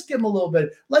 Let's give him a little bit.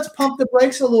 Let's pump the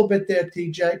brakes a little bit there,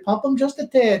 TJ. Pump him just a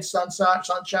tad,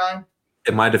 sunshine.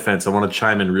 In my defense, I want to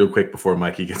chime in real quick before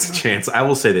Mikey gets a chance. I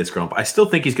will say this, Grump. I still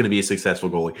think he's going to be a successful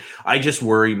goalie. I just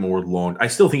worry more long. I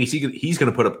still think he's going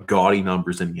to put up gaudy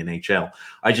numbers in the NHL.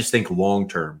 I just think long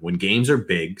term, when games are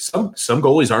big, some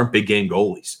goalies aren't big game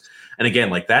goalies. And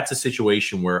again, like that's a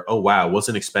situation where, oh, wow,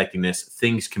 wasn't expecting this.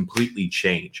 Things completely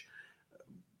change.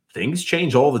 Things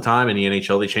change all the time in the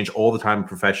NHL. They change all the time in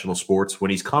professional sports. When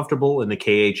he's comfortable in the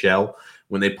KHL,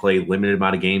 when they play limited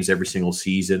amount of games every single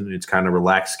season, it's kind of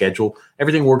relaxed schedule,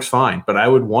 everything works fine. But I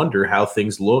would wonder how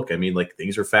things look. I mean, like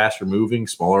things are faster moving,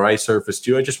 smaller ice surface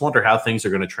too. I just wonder how things are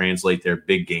going to translate their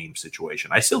big game situation.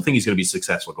 I still think he's going to be a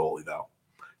successful goalie, though.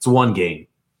 It's one game.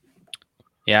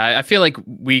 Yeah, I feel like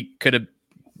we could have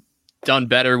done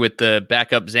better with the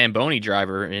backup Zamboni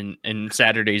driver in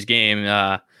Saturday's game.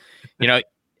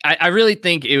 I really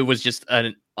think it was just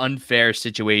an unfair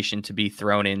situation to be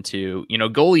thrown into.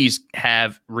 Goalies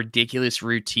have ridiculous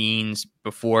routines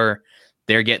before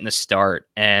they're getting the start.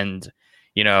 And,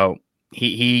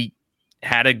 he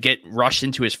had to get rushed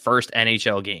into his first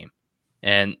NHL game.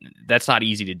 And that's not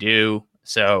easy to do.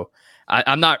 So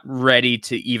I'm not ready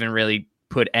to even really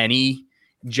put any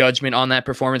judgment on that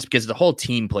performance because the whole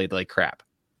team played like crap.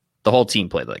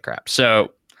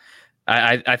 So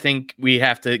I think we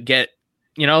have to get,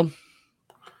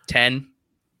 10,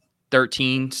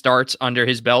 13 starts under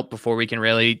his belt before we can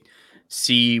really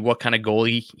see what kind of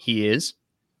goalie he is.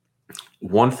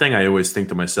 One thing I always think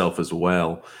to myself as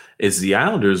well is the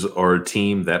Islanders are a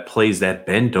team that plays that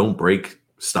bend, don't break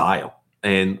style.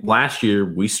 And last year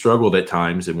we struggled at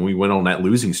times, and when we went on that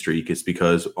losing streak, it's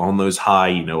because on those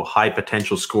high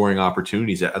potential scoring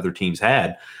opportunities that other teams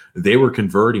had, they were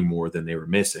converting more than they were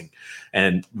missing.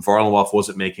 And Varlamov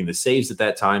wasn't making the saves at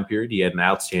that time period. He had an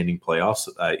outstanding playoffs,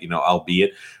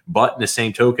 albeit. But in the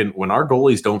same token, when our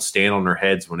goalies don't stand on their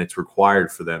heads when it's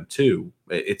required for them to,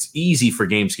 it's easy for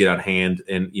games to get out of hand.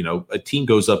 And, a team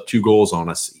goes up 2 goals on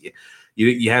us.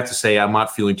 You have to say, I'm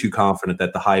not feeling too confident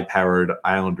that the high-powered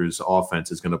Islanders offense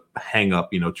is going to hang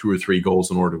up, 2 or 3 goals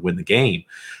in order to win the game.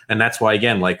 And that's why,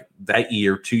 again, like that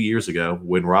year, 2 years ago,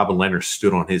 when Robin Lehner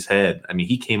stood on his head, I mean,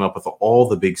 he came up with all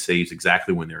the big saves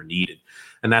exactly when they're needed.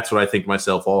 And that's what I think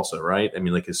myself also, right? I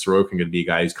mean, like, is Sorokin going to be a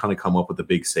guy who's kind of come up with the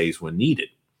big saves when needed?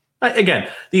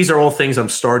 Again, these are all things I'm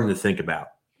starting to think about.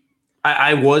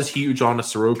 I was huge on a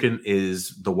Sorokin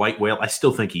is the white whale. I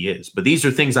still think he is. But these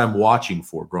are things I'm watching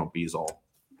for, Grumpy, is all.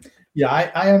 Yeah,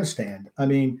 I understand. I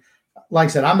mean, like I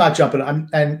said, I'm not jumping.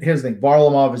 And here's the thing.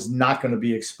 Varlamov is not going to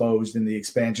be exposed in the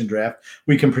expansion draft.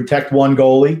 We can protect one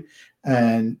goalie,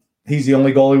 and he's the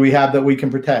only goalie we have that we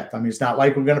can protect. I mean, it's not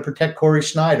like we're going to protect Corey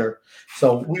Schneider.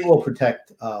 So we will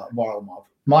protect Varlamov.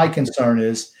 My concern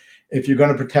is if you're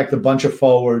going to protect a bunch of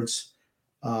forwards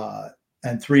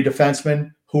and 3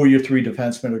 defensemen, who are your 3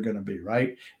 defensemen are going to be,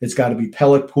 right? It's got to be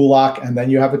Pelech, Pulak, and then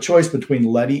you have a choice between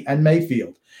Leddy and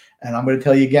Mayfield. And I'm going to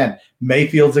tell you again,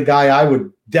 Mayfield's a guy I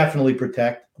would definitely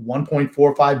protect.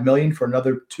 $1.45 million for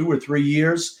another 2 or 3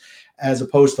 years. as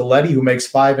opposed to Letty, who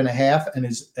makes 5.5 and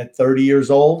is at 30 years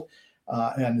old.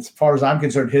 And as far as I'm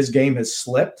concerned, his game has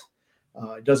slipped.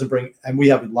 It doesn't bring, and we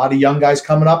have a lot of young guys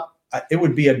coming up. It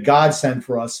would be a godsend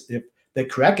for us if the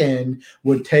Kraken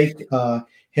would take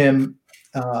him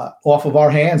off of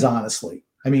our hands, honestly.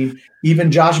 I mean,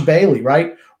 even Josh Bailey,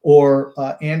 right? Or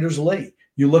Anders Lee.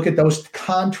 You look at those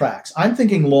contracts. I'm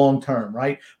thinking long-term,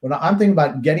 right? When I'm thinking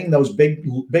about getting those big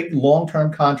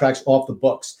long-term contracts off the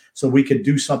books so we could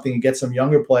do something and get some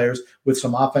younger players with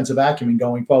some offensive acumen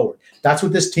going forward. That's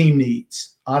what this team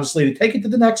needs, honestly, to take it to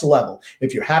the next level.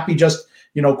 If you're happy just,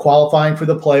 qualifying for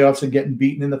the playoffs and getting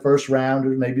beaten in the first round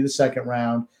or maybe the second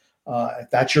round, if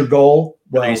that's your goal,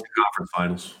 well, the conference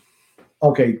finals.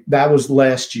 Okay, that was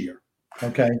last year.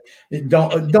 Okay,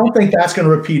 don't think that's going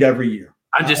to repeat every year.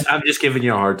 I'm just giving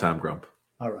you a hard time, Grump.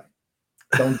 All right,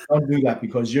 don't do that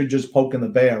because you're just poking the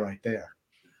bear right there.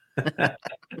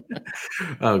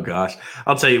 Oh gosh,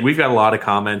 I'll tell you, we've got a lot of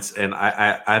comments, and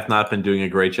I've not been doing a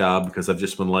great job because I've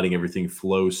just been letting everything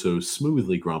flow so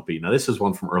smoothly, Grumpy. Now, this is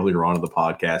one from earlier on in the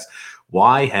podcast.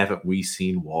 Why haven't we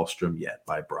seen Wahlstrom yet?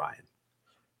 By Brian.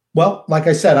 Well, like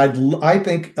I said, I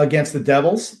think against the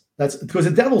Devils, that's because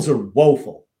the Devils are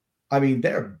woeful. I mean,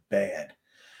 they're bad.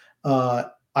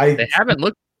 They haven't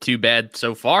looked too bad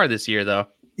so far this year, though.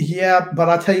 Yeah, but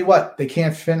I'll tell you what, they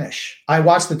can't finish. I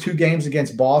watched the 2 games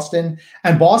against Boston,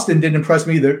 and Boston didn't impress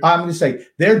me either. I'm going to say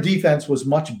their defense was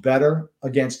much better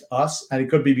against us, and it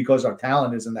could be because our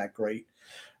talent isn't that great.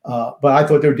 But I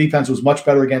thought their defense was much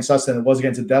better against us than it was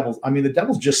against the Devils. I mean, the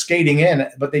Devils just skating in,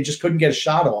 but they just couldn't get a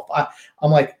shot off.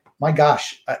 I'm like, my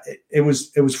gosh, it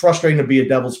was frustrating to be a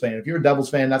Devils fan. If you're a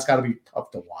Devils fan, that's got to be tough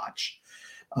to watch.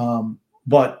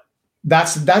 But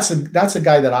that's a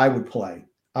guy that I would play.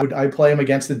 I'd play him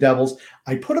against the Devils.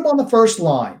 I'd put him on the first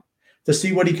line to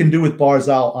see what he can do with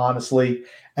Barzal, honestly,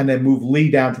 and then move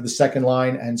Lee down to the second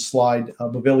line and slide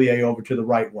Beauvillier over to the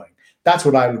right wing. That's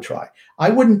what I would try.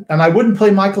 I wouldn't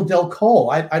play Michael Del Cole.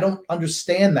 I don't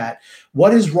understand that.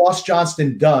 What has Ross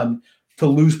Johnston done to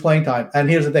lose playing time? And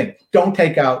here's the thing. Don't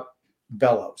take out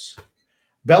Bellows.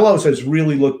 Bellows has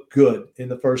really looked good in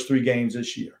the first 3 games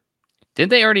this year.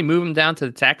 Didn't they already move him down to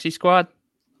the taxi squad?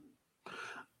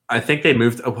 I think they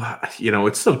moved.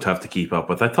 It's so tough to keep up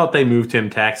with. I thought they moved him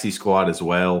taxi squad as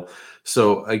well.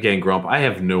 So again, Grump, I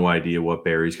have no idea what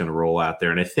Barry's going to roll out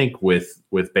there. And I think with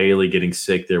Bailey getting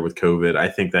sick there with COVID, I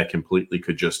think that completely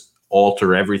could just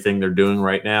alter everything they're doing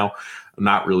right now. I'm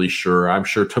not really sure. I'm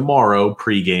sure tomorrow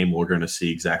pregame we're going to see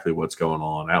exactly what's going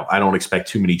on. I don't expect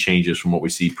too many changes from what we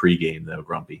see pregame though,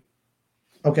 Grumpy.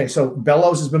 Okay, so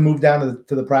Bellows has been moved down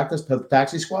to the practice to the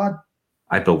taxi squad.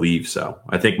 I believe so.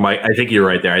 I think you're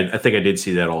right there. I think I did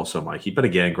see that also, Mikey. But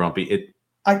again, Grumpy,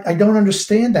 I don't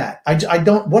understand that. I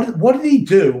don't. What did he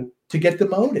do to get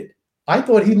demoted? I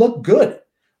thought he looked good.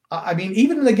 I mean,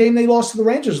 even in the game they lost to the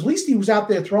Rangers, at least he was out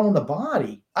there throwing the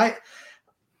body. I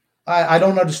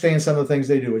don't understand some of the things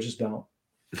they do. I just don't.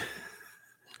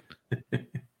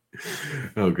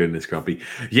 Oh goodness, Grumpy.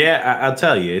 Yeah, I'll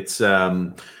tell you, it's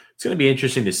going to be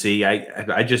interesting to see.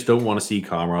 I just don't want to see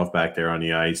Komarov back there on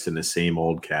the ice in the same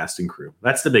old cast and crew.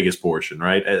 That's the biggest portion,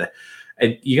 right?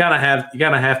 And you gotta have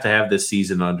to have this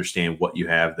season to understand what you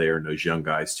have there and those young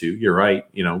guys too. You're right.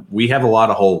 We have a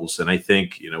lot of holes, and I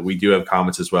think we do have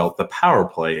comments as well. The power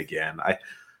play again.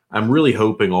 I'm really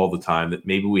hoping all the time that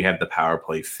maybe we have the power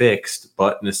play fixed,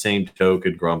 but in the same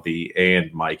token, Grumpy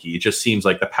and Mikey, it just seems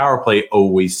like the power play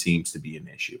always seems to be an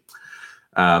issue.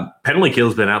 Penalty kill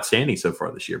has been outstanding so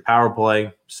far this year. Power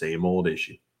play, same old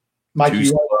issue. Mikey,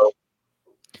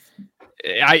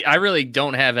 I really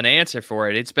don't have an answer for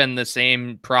it. It's been the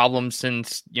same problem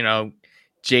since,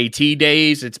 JT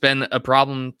days. It's been a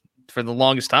problem for the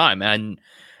longest time. And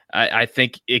I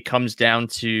think it comes down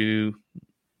to,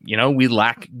 we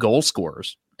lack goal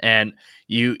scorers. And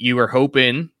you were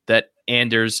hoping that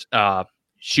Anders'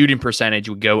 shooting percentage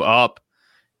would go up.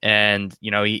 And,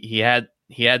 he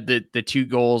had the 2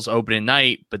 goals opening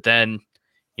night, but then,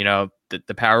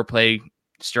 the power play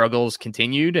struggles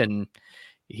continued, and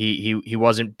he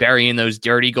wasn't burying those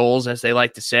dirty goals, as they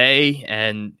like to say.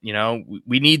 And,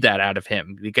 we need that out of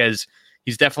him because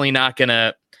he's definitely not going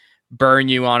to burn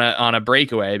you on a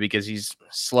breakaway because he's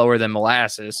slower than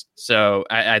molasses. So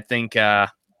I think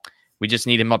we just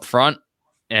need him up front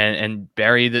and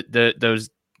bury those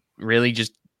really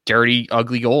just dirty,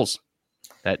 ugly goals.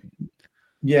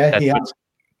 He had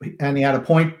a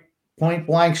point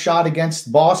blank shot against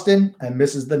Boston and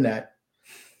misses the net.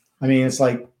 I mean, it's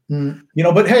like,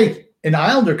 but hey, in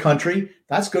Islander country,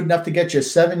 that's good enough to get you a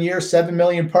 7 year, $7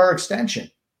 million per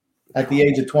extension at the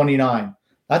age of 29.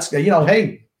 That's,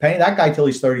 hey, paying that guy till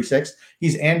he's 36.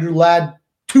 He's Andrew Ladd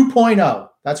 2.0.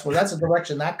 That's the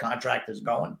direction that contract is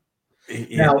going.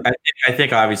 Yeah, Now, I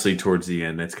think obviously towards the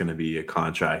end, it's going to be a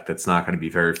contract that's not going to be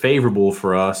very favorable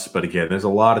for us. But again, there's a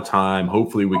lot of time.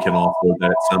 Hopefully, we can offload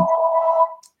that at some.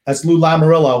 That's Lou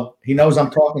Lamoriello. He knows I'm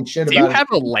talking shit Do about you have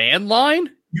a landline?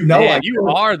 You know, Man, you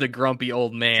are the grumpy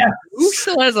old man. Yes. Who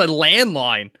still has a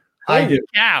landline? I Holy do.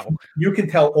 Cow. You can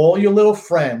tell all your little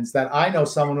friends that I know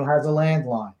someone who has a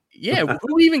landline. Yeah,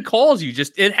 who even calls you?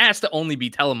 Just it has to only be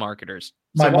telemarketers.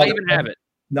 So why even have it?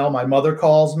 No, my mother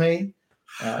calls me.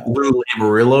 Lou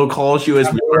Lamoriello calls you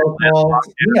as we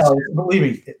calls. He knows, believe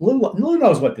me, Lou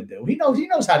knows what to do. He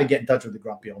knows how to get in touch with the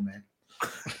grumpy old man.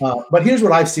 But here's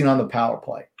what I've seen on the power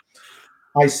play.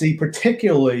 I see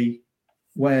particularly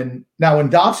when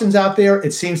Dobson's out there,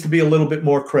 it seems to be a little bit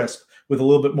more crisp with a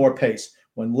little bit more pace.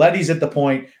 When Letty's at the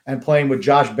point and playing with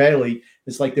Josh Bailey,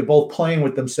 it's like they're both playing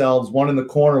with themselves, one in the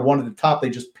corner, one at the top. They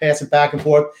just pass it back and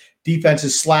forth.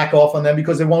 Defenses slack off on them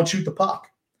because they won't shoot the puck.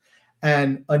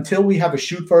 And until we have a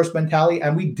shoot first mentality,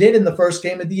 and we did in the first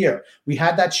game of the year, we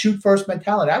had that shoot first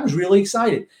mentality. I was really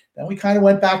excited. Then we kind of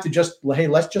went back to just, hey,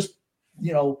 let's just,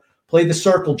 play the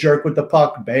circle jerk with the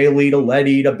puck, Bailey to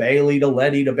Letty to Bailey to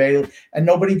Letty to Bailey, and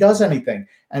nobody does anything.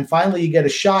 And finally, you get a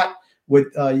shot with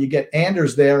you get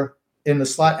Anders there in the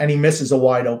slot, and he misses a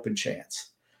wide open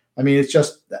chance. I mean, it's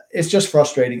just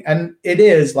frustrating, and it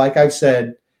is, like I've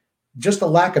said, just a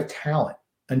lack of talent.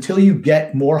 Until you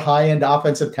get more high-end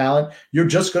offensive talent, you're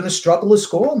just going to struggle to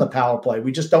score on the power play.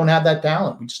 We just don't have that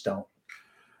talent. We just don't.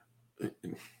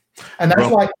 And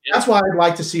that's why I'd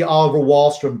like to see Oliver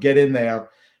Wahlstrom get in there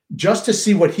just to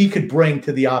see what he could bring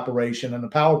to the operation and the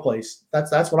power plays.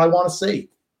 That's what I want to see.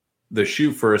 The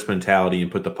shoot first mentality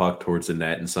and put the puck towards the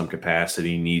net in some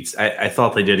capacity needs. I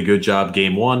thought they did a good job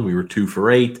game one. We were 2 for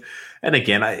 8. And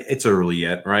again, it's early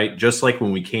yet, right? Just like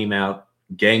when we came out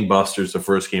gangbusters the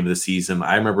first game of the season,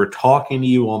 I remember talking to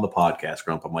you on the podcast,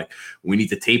 Grump. I'm like, we need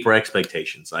to taper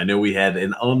expectations. I know we had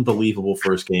an unbelievable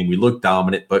first game. We looked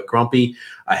dominant, but Grumpy,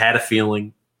 I had a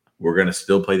feeling we're going to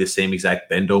still play the same exact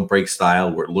bend don't break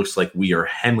style where it looks like we are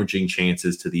hemorrhaging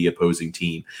chances to the opposing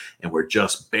team and we're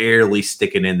just barely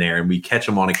sticking in there, and we catch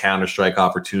them on a counter-strike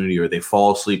opportunity or they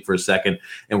fall asleep for a second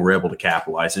and we're able to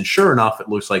capitalize. And sure enough, it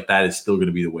looks like that is still going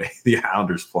to be the way the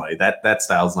Islanders play. That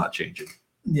style's not changing.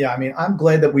 Yeah, I mean, I'm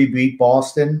glad that we beat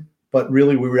Boston, but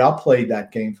really we outplayed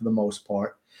that game for the most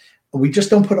part. We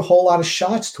just don't put a whole lot of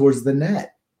shots towards the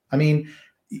net. I mean,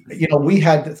 we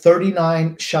had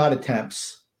 39 shot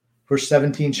attempts for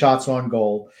 17 shots on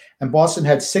goal, and Boston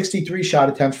had 63 shot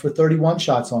attempts for 31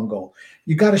 shots on goal.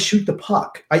 You got to shoot the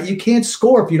puck. You can't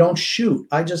score if you don't shoot.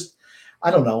 I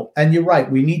don't know. And you're right.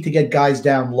 We need to get guys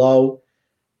down low.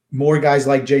 More guys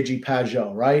like J.G.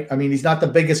 Pageau, right? I mean, he's not the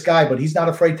biggest guy, but he's not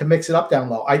afraid to mix it up down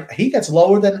low. He gets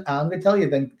lower than, I'm going to tell you,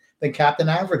 than Captain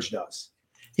Average does.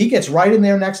 He gets right in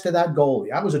there next to that goalie.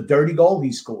 That was a dirty goal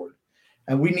he scored.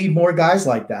 And we need more guys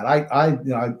like that.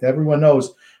 Everyone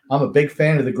knows I'm a big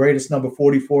fan of the greatest number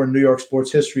 44 in New York sports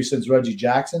history since Reggie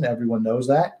Jackson. Everyone knows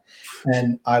that.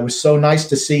 And I was so nice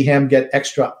to see him get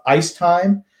extra ice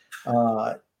time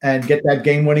and get that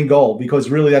game-winning goal, because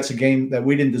really that's a game that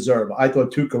we didn't deserve. I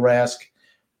thought Tuukka Rask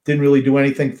didn't really do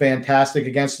anything fantastic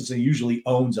against us. He usually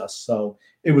owns us. So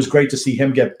it was great to see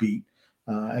him get beat.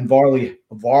 And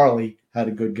Varley had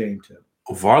a good game too.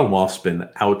 Varlamov's been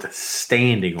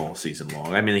outstanding all season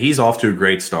long. I mean, he's off to a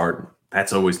great start.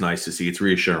 That's always nice to see. It's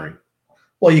reassuring.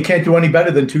 Well, you can't do any better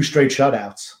than 2 straight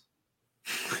shutouts.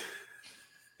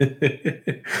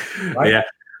 Right? Yeah.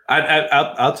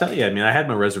 I'll tell you, I mean, I had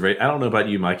my reservation. I don't know about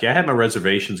you, Mikey. I had my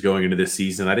reservations going into this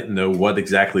season. I didn't know what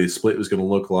exactly the split was going to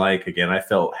look like. Again, I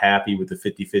felt happy with the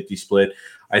 50-50 split.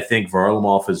 I think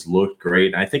Varlamov has looked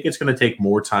great. I think it's going to take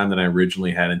more time than I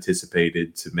originally had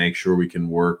anticipated to make sure we can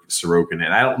work Sorokin.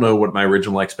 And I don't know what my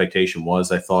original expectation was.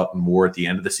 I thought more at the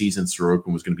end of the season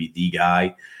Sorokin was going to be the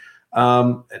guy.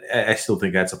 I still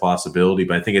think that's a possibility,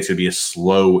 but I think it's going to be a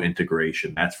slow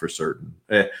integration. That's for certain.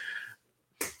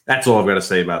 That's all I've got to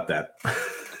say about that.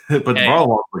 But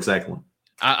Varlamov looks excellent.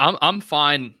 I'm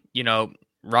fine,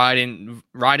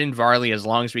 riding Varley as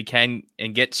long as we can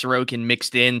and get Sorokin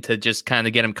mixed in to just kind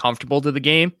of get him comfortable to the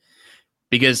game.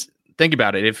 Because think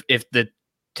about it, if the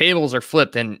tables are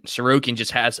flipped and Sorokin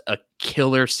just has a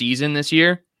killer season this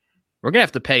year, we're gonna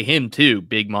have to pay him too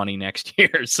big money next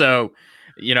year. So,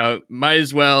 might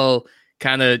as well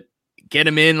kind of get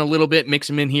him in a little bit, mix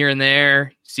him in here and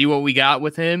there, see what we got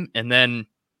with him, and then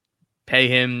pay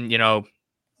him,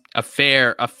 a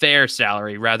fair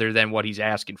salary rather than what he's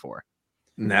asking for.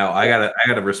 Now, I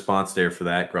got a response there for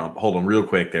that, Grump. Hold on real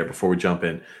quick there before we jump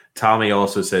in. Tommy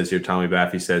also says here, Tommy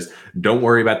Baffy says, don't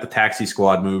worry about the taxi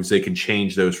squad moves. They can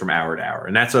change those from hour to hour.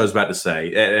 And that's what I was about to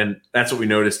say. And that's what we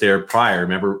noticed there prior.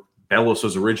 Remember, Bellows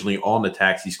was originally on the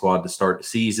taxi squad to start the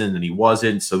season, and he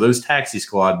wasn't. So those taxi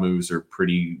squad moves are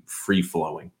pretty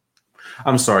free-flowing.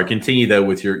 I'm sorry. Continue, though,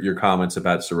 with your comments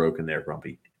about Sorokin there,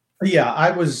 Grumpy. Yeah,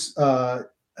 I was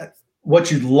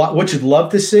what you'd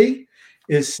love to see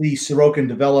is see Sorokin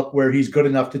develop where he's good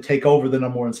enough to take over the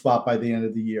number one spot by the end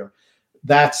of the year.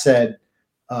 That said,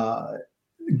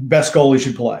 best goalie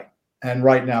should play. And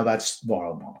right now that's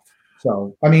Varlamov.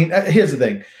 So, I mean, here's the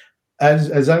thing.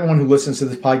 As anyone who listens to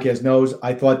this podcast knows,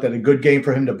 I thought that a good game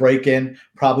for him to break in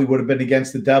probably would have been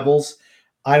against the Devils.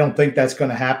 I don't think that's going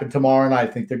to happen tomorrow night.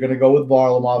 I think they're going to go with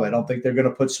Varlamov. I don't think they're going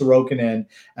to put Sorokin in.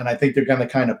 And I think they're going to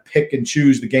kind of pick and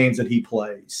choose the games that he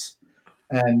plays.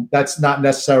 And that's not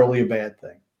necessarily a bad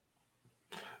thing.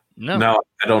 No,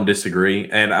 I don't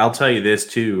disagree. And I'll tell you this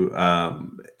too.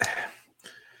 I'm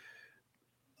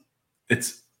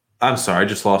sorry, I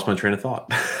just lost my train of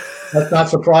thought. That's not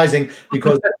surprising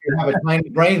because if you have a tiny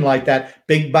brain like that,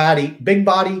 big body,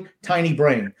 tiny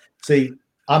brain. See,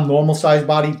 I'm normal sized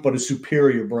body, but a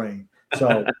superior brain.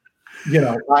 So,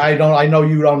 I know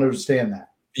you don't understand that.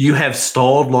 You have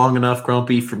stalled long enough,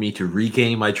 Grumpy, for me to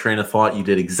regain my train of thought. You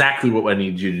did exactly what I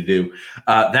needed you to do.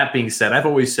 That being said, I've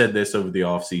always said this over the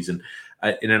offseason.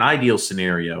 In an ideal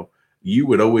scenario, you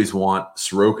would always want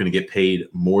Sorokin to get paid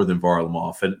more than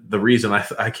Varlamov. And the reason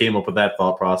I came up with that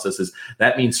thought process is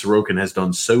that means Sorokin has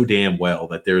done so damn well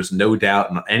that there's no doubt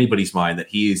in anybody's mind that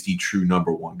he is the true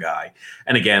number one guy.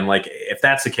 And again, like if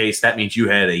that's the case, that means you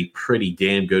had a pretty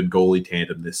damn good goalie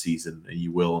tandem this season, and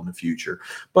you will in the future.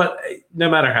 But no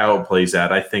matter how it plays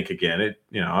out, I think, again,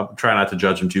 I'm trying not to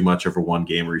judge him too much over one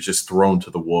game where he's just thrown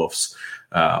to the wolves.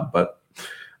 But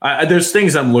there's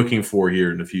things I'm looking for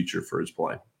here in the future for his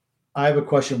play. I have a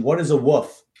question. What is a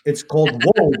woof? It's called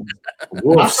wolves.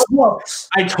 Woofs.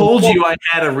 I told you I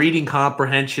had a reading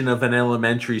comprehension of an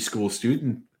elementary school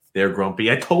student there, Grumpy.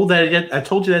 I told you that at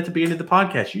the beginning of the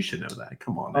podcast. You should know that.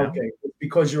 Come on now. Okay. It's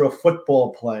because you're a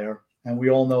football player, and we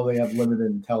all know they have limited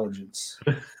intelligence.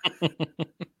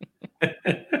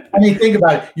 I mean, think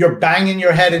about it. You're banging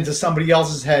your head into somebody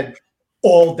else's head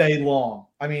all day long.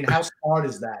 I mean, how smart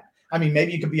is that? I mean,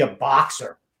 maybe you could be a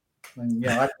boxer. And,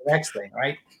 that's the next thing,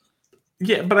 right?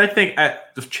 Yeah, but I think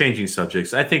just changing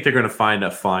subjects, I think they're going to find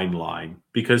a fine line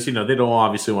because, they don't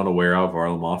obviously want to wear out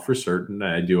Varlamov for certain.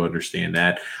 I do understand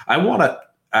that. I want to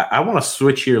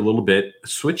switch gears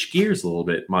a little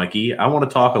bit, Mikey. I want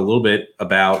to talk a little bit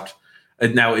about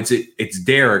now it's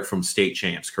Derek from State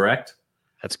Champs, correct?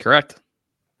 That's correct.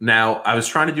 Now, I was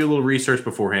trying to do a little research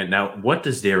beforehand. Now, what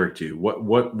does Derek do?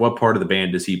 What part of the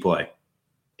band does he play?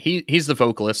 He's the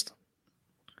vocalist.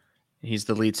 He's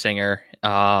the lead singer.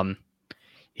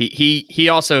 He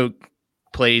also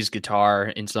plays guitar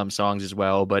in some songs as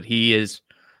well, but he is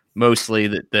mostly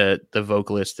the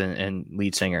vocalist and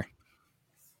lead singer.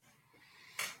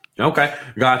 Okay,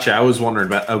 gotcha. I was wondering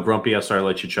about Grumpy. I'm sorry to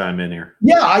let you chime in here.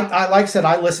 Yeah, I like I said,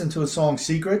 I listened to his song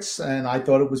Secrets, and I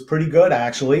thought it was pretty good,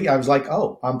 actually. I was like,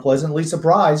 oh, I'm pleasantly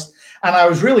surprised. And I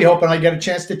was really hoping I'd get a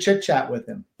chance to chit-chat with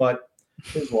him, but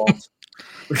his loss.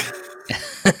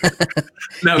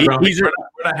 No, we're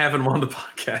not having him on the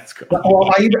podcast.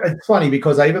 Well, it's funny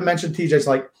because I even mentioned TJ's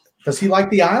like, does he like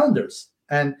the Islanders?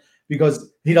 And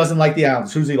because he doesn't like the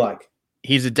Islanders, who's he like?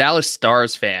 He's a Dallas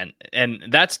Stars fan, and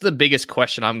that's the biggest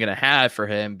question I'm going to have for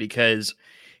him because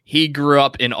he grew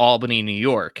up in Albany, New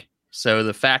York. So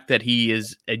the fact that he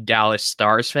is a Dallas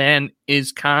Stars fan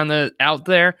is kind of out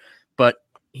there. But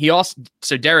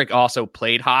Derek also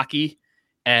played hockey,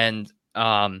 and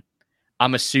I'm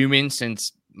assuming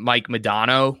since Mike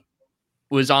Modano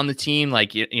was on the team,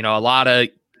 like, a lot of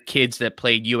kids that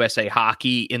played USA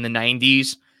hockey in the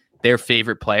 90s, their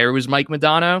favorite player was Mike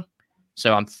Modano.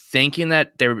 So I'm thinking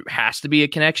that there has to be a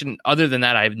connection. Other than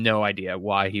that, I have no idea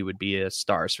why he would be a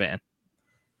Stars fan.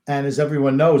 And as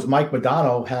everyone knows, Mike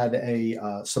Modano had a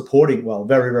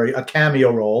very, very a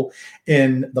cameo role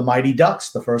in The Mighty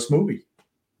Ducks, the first movie.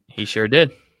 He sure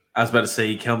did. I was about to say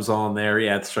he comes on there.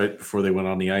 Yeah, it's right before they went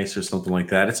on the ice or something like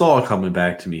that. It's all coming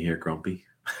back to me here, Grumpy.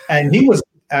 And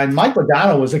Mike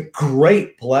Modano was a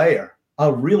great player,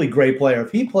 a really great player.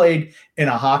 If he played in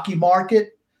a hockey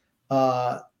market,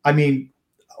 or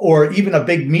even a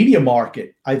big media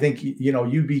market, I think,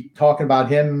 you'd be talking about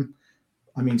him.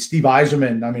 I mean, Steve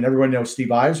Yzerman. I mean, everyone knows Steve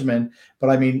Yzerman, but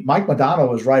I mean, Mike Modano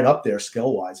was right up there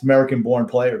skill-wise. American-born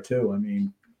player too. I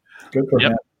mean, good for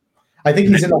him. I think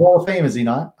he's in the Hall of Fame, is he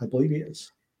not? I believe he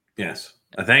is. Yes,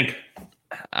 I think.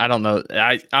 I don't know.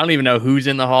 I don't even know who's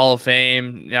in the Hall of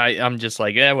Fame. I'm just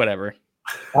like, whatever.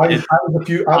 I was a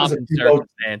few votes.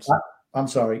 Circumstance. I'm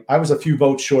sorry. I was a few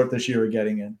votes short this year of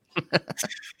getting in.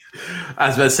 I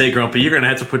was about to say, Grumpy, you're going to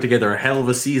have to put together a hell of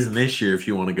a season this year if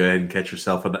you want to go ahead and catch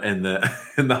yourself in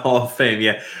the Hall of Fame.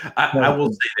 Yeah, I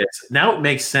will say this. Now it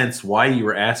makes sense why you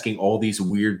were asking all these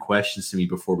weird questions to me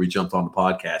before we jumped on the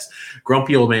podcast.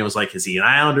 Grumpy Old Man was like, is he an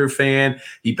Islander fan?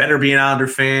 He better be an Islander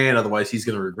fan, otherwise he's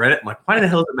going to regret it. I'm like, why the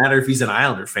hell does it matter if he's an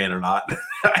Islander fan or not?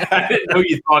 I didn't know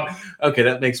you thought, okay,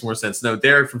 that makes more sense. No,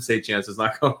 Derek from State Champs is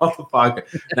not going off the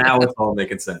podcast. Now it's all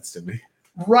making sense to me.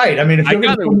 Right. I mean, if you're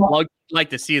I like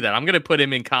to see that. I'm going to put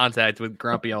him in contact with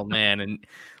Grumpy Old Man and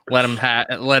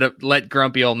let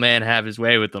Grumpy Old Man have his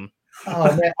way with them.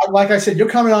 Oh man, like I said, you're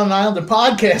coming on an Islander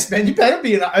podcast, man. You better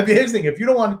be here's the thing. If you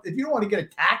don't want to get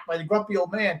attacked by the Grumpy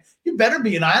Old Man, you better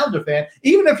be an Islander fan.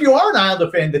 Even if you are an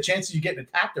Islander fan, the chances you getting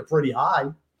attacked are pretty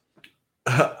high.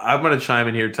 I'm going to chime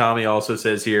in here. Tommy also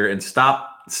says here, and stop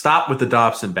with the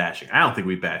Dobson bashing. I don't think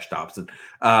we bashed Dobson.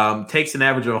 Takes an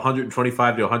average of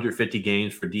 125 to 150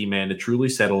 games for D-Man to truly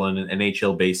settle in an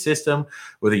NHL-based system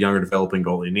with a younger developing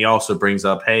goalie. And he also brings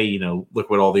up, hey,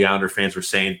 look what all the Islander fans were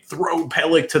saying, throw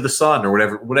Pelech to the sun, or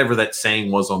whatever that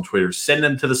saying was on Twitter. Send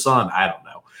them to the sun. I don't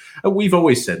know. We've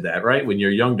always said that, right? When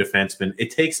you're a young defenseman, it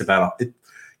takes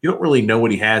you don't really know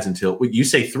what he has until you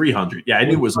say 300. Yeah, I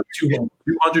knew it was like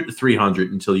 200 to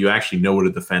 300 until you actually know what a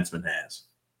defenseman has.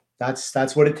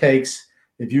 That's what it takes.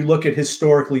 If you look at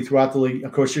historically throughout the league,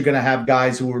 of course, you're going to have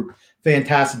guys who were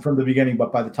fantastic from the beginning,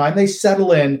 but by the time they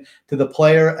settle in to the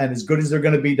player and as good as they're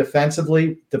going to be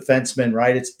defensively, defensemen,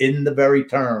 right? It's in the very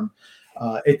term.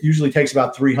 It usually takes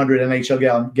about 300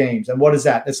 NHL games. And what is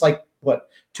that? It's like,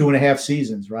 2.5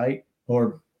 seasons, right?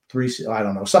 Or 3, I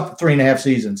don't know, 3.5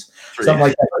 seasons, something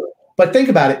like that. But think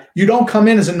about it. You don't come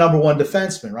in as a number one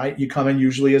defenseman, right? You come in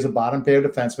usually as a bottom pair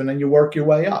defenseman and you work your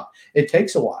way up. It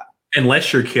takes a while.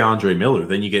 Unless you're Keandre Miller,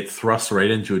 then you get thrust right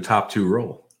into a top 2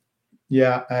 role.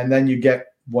 Yeah, and then you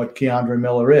get what Keandre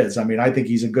Miller is. I mean, I think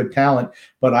he's a good talent,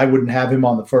 but I wouldn't have him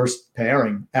on the first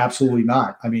pairing. Absolutely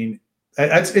not. I mean,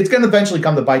 it's going to eventually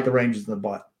come to bite the Rangers in the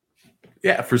butt.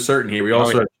 Yeah, for certain here. We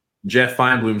also have Jeff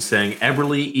Feinblum saying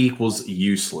Eberle equals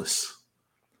useless.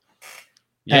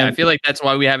 Yeah, I feel like that's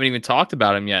why we haven't even talked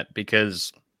about him yet,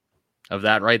 because of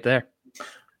that right there.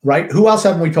 Right? Who else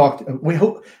haven't we talked?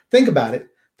 Think about it.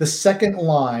 The second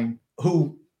line,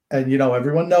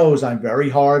 everyone knows I'm very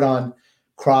hard on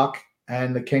Kroc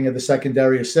and the king of the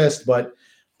secondary assist, but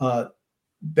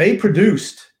they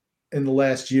produced in the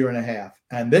last year and a half.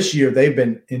 And this year they've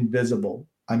been invisible.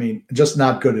 I mean, just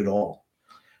not good at all.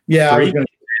 Yeah.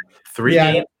 Three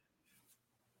games.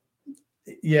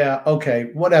 Yeah,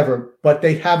 okay, whatever. But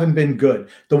they haven't been good.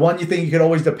 The one you think you could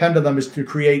always depend on them is to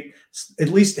create, at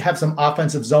least have some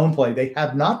offensive zone play. They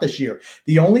have not this year.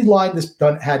 The only line that's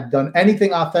had done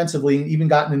anything offensively and even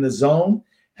gotten in the zone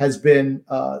has been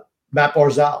Matt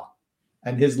Barzal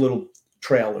and his little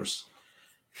trailers.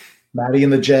 Matty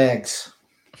and the Jags.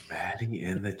 Matty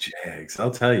and the Jags.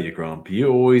 I'll tell you, Grump, you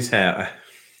always have.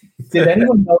 Did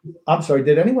anyone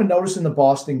notice in the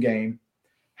Boston game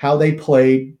how they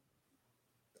played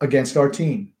against our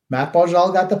team? Matt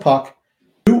Barzal got the puck.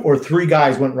 2 or 3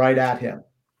 guys went right at him.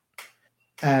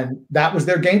 And that was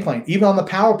their game plan. Even on the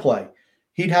power play,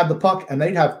 he'd have the puck and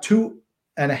they'd have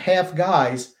 2.5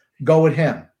 guys go at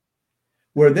him.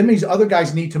 Where then these other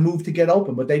guys need to move to get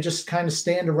open, but they just kind of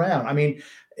stand around. I mean,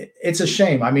 it's a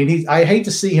shame. I mean, I hate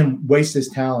to see him waste his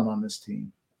talent on this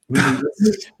team.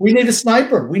 We need a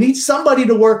sniper. We need somebody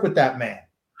to work with that man.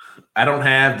 I don't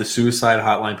have the suicide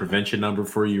hotline prevention number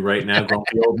for you right now,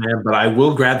 Grumpy Old Man, but I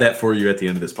will grab that for you at the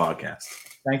end of this podcast.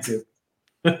 Thank you.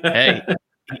 Hey,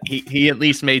 he at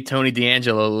least made Tony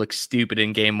DeAngelo look stupid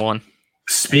in game 1.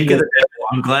 Speaking of the devil,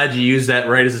 I'm glad you used that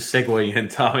right as a segue.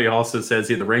 And Tommy also says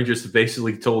here the Rangers have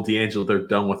basically told DeAngelo they're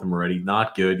done with him already.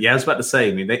 Not good. Yeah, I was about to say,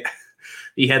 I mean,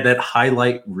 he had that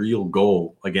highlight reel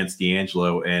goal against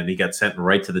DeAngelo, and he got sent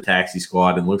right to the taxi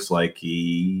squad, and looks like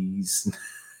his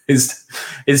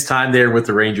time there with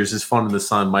the Rangers, his fun in the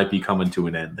sun might be coming to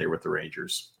an end there with the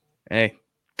Rangers. Hey,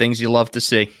 things you love to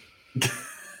see.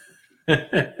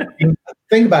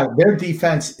 Think about it. Their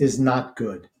defense is not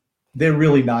good. They're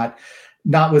really not.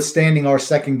 Notwithstanding our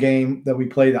second game that we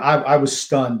played, I was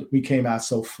stunned. We came out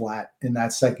so flat in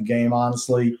that second game,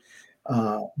 honestly.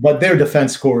 But their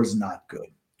defense score is not good.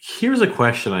 Here's a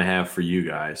question I have for you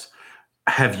guys.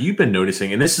 Have you been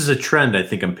noticing, and this is a trend I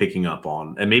think I'm picking up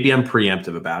on, and maybe I'm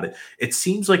preemptive about it. It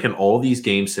seems like in all these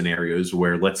game scenarios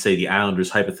where, let's say, the Islanders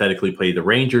hypothetically play the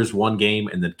Rangers one game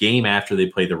and the game after they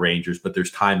play the Rangers, but there's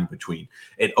time in between.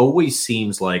 It always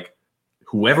seems like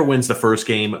whoever wins the first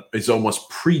game is almost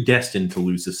predestined to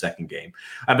lose the second game.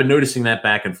 I've been noticing that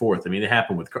back and forth. I mean, it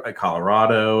happened with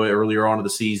Colorado earlier on in the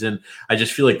season. I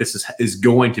just feel like this is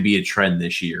going to be a trend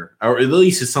this year, or at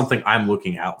least it's something I'm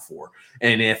looking out for.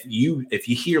 And if you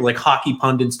hear like hockey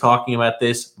pundits talking about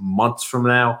this months from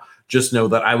now, just know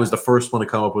that I was the first one to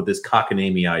come up with this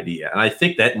cockamamie idea. And I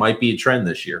think that might be a trend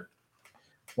this year.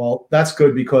 Well, that's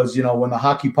good because, when the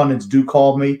hockey pundits do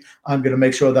call me, I'm going to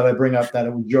make sure that I bring up that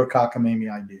it was your cockamamie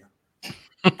idea.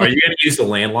 Are you going to use the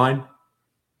landline?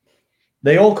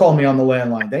 They all call me on the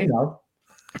landline. They know.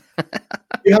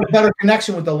 You have a better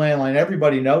connection with the landline.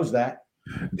 Everybody knows that.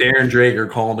 Darren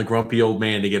Drager calling the grumpy old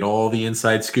man to get all the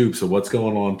inside scoops of what's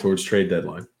going on towards trade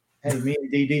deadline. Hey, me and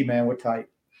DD, man, we're tight.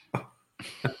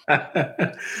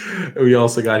 We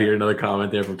also got here another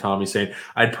comment there from Tommy saying,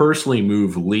 I'd personally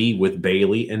move Lee with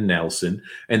Bailey and Nelson,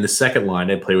 and the second line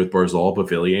I'd play with Barzal,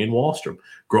 Beauvillier, and Wahlstrom.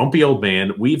 Grumpy old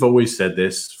man, we've always said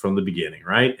this from the beginning,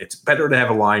 right? It's better to have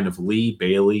a line of Lee,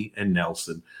 Bailey, and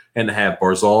Nelson and to have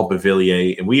Barzal,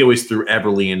 Beauvillier, and we always threw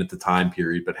Eberle in at the time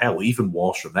period, but hell, even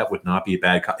Wahlstrom, that would not be a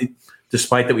bad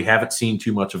despite that we haven't seen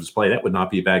too much of his play, that would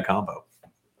not be a bad combo.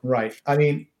 Right. I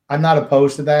mean, I'm not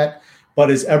opposed to that. But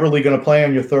is Eberle going to play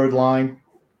on your third line?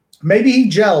 Maybe he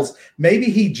gels. Maybe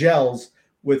he gels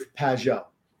with Pageau.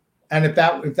 And if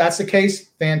that's the case,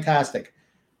 fantastic.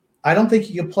 I don't think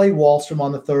you can play Wahlstrom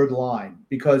on the third line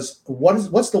because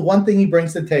what's the one thing he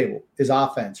brings to the table is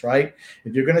offense, right?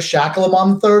 If you're going to shackle him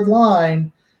on the third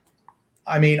line,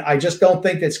 I mean, I just don't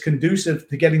think it's conducive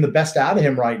to getting the best out of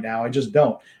him right now. I just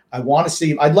don't. I'd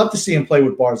love to see him play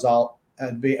with Barzal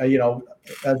and be,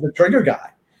 as the trigger guy.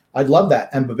 I'd love that.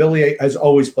 And Beauvillier has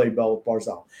always played well with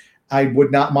Barzal. I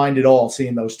would not mind at all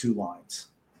seeing those two lines.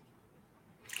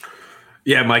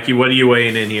 Yeah, Mikey, what are you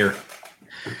weighing in here?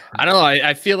 I don't know.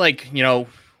 I feel like,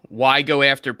 why go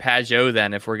after Pageau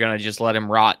then if we're going to just let him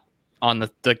rot on the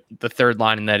third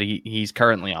line that he's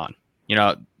currently on?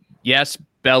 Yes,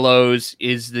 Bellows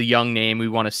is the young name. We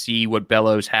want to see what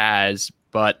Bellows has.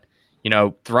 But,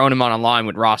 throwing him on a line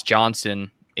with Ross Johnston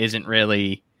isn't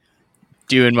really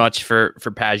doing much for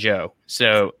Pageau.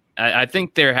 So I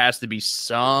think there has to be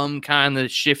some kind of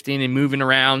shifting and moving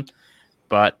around,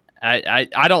 but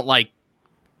I don't like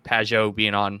Pageau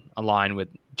being on a line with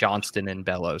Johnston and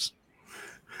Bellows.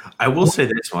 I will say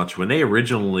this much. When they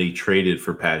originally traded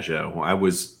for Pageau, I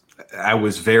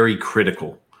was very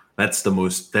critical. That's the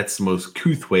most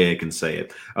couth way I can say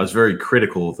it. I was very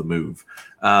critical of the move.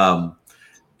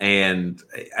 And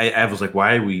I was like,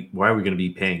 why are we going to be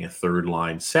paying a third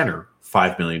line center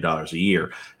 $5 million a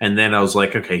year? And then I was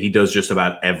like, okay, he does just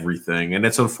about everything. And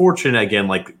it's unfortunate, again,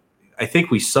 like I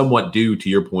think we somewhat do, to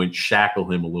your point, shackle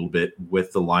him a little bit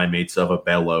with the line mates of a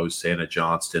Bellows, Santa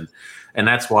Johnston. And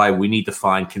that's why we need to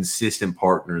find consistent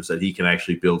partners that he can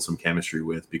actually build some chemistry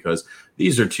with, because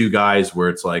these are two guys where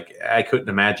it's like, I couldn't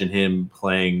imagine him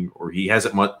playing, or he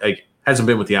hasn't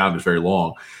been with the Islanders very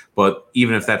long. But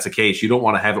even if that's the case, you don't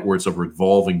want to have it where it's a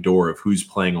revolving door of who's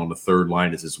playing on the third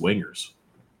line as his wingers.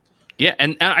 Yeah,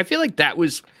 and I feel like that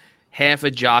was half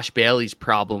of Josh Bailey's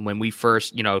problem when we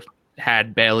first,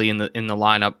 had Bailey in the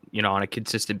lineup, on a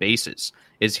consistent basis.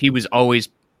 Is he was always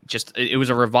it was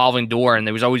a revolving door, and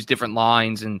there was always different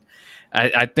lines. And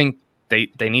I think they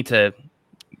need to,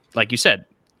 like you said,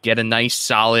 get a nice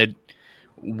solid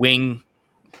wings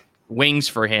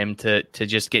for him to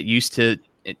just get used to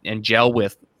and gel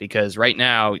with, because right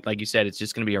now, like you said, it's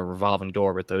just going to be a revolving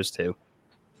door with those two.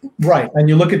 Right. And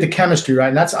you look at the chemistry, right?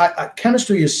 And that's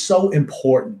chemistry is so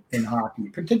important in hockey,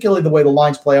 particularly the way the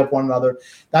lines play up one another.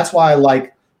 That's why I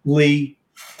like Lee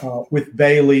with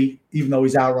Bailey, even though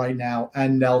he's out right now,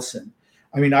 and Nelson.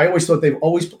 I mean, I thought they've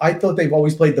always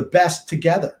played the best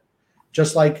together,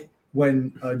 just like when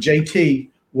JT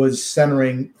was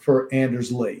centering for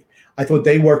Anders Lee. I thought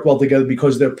they worked well together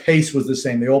because their pace was the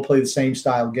same. They all played the same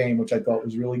style game, which I thought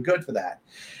was really good for that.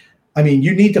 I mean,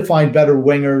 you need to find better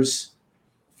wingers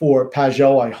for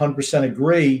Pageau. I 100%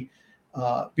 agree,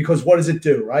 because what does it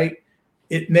do, right?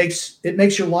 It makes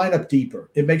your lineup deeper.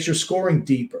 It makes your scoring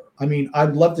deeper. I mean,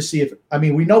 I'd love to see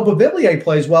we know Beauvillier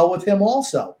plays well with him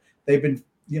also. They've been,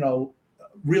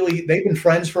 they've been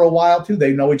friends for a while too.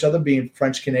 They know each other, being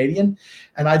French Canadian.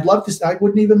 And I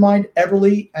wouldn't even mind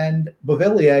Eberle and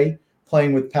Beauvillier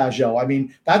playing with Pageau. I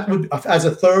mean, that would, as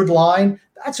a third line,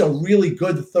 that's a really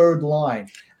good third line.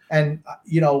 And,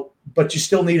 but you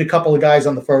still need a couple of guys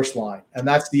on the first line. And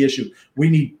that's the issue. We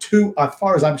need two, as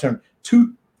far as I'm concerned,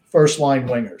 two first-line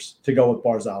wingers to go with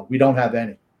Barzal. We don't have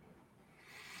any.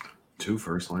 Two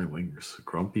first-line wingers.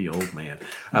 Grumpy old man.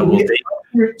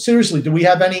 Seriously, do we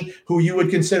have any who you would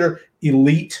consider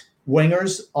elite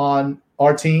wingers on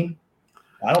our team?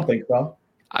 I don't think so.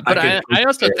 But I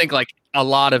also think like a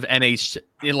lot of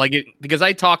because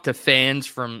I talk to fans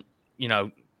from,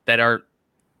 that are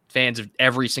fans of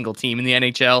every single team in the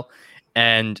NHL,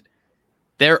 and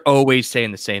they're always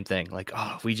saying the same thing. Like,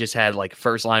 oh, if we just had like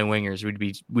first line wingers,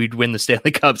 we'd win the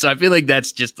Stanley Cup. So I feel like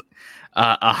that's just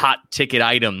a hot ticket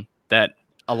item that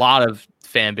a lot of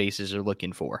fan bases are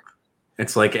looking for.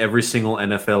 It's like every single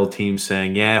NFL team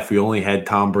saying, yeah, if we only had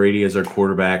Tom Brady as our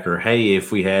quarterback, or hey,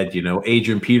 if we had,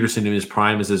 Adrian Peterson in his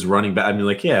prime as his running back. I mean,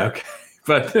 like, yeah, okay.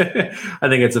 But I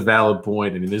think it's a valid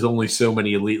point. I mean, there's only so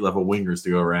many elite level wingers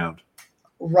to go around.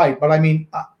 Right. But I mean,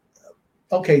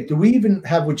 okay, do we even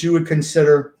have what you would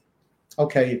consider,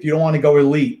 okay, if you don't want to go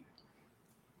elite,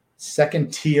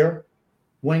 second tier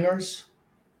wingers?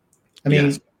 I mean,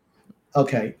 yes.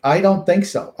 Okay, I don't think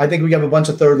so. I think we have a bunch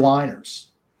of third liners.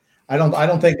 I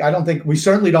don't think we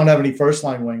certainly don't have any first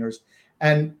line wingers.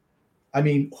 And I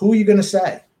mean, who are you going to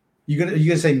say? You're going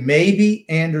to say maybe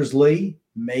Anders Lee?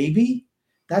 Maybe?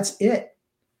 That's it.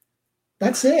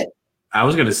 That's it. I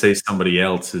was going to say somebody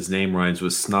else. His name rhymes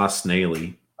with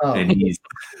Snaley. Oh. And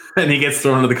he gets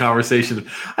thrown into the conversation.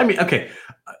 I mean, okay,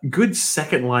 good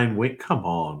second line wing. Come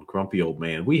on, grumpy old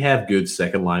man. We have good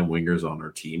second line wingers on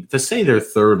our team. To say they're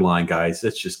third line guys,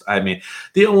 that's just. I mean,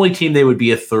 the only team they would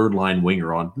be a third line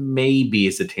winger on maybe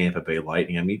is the Tampa Bay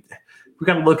Lightning. I mean, we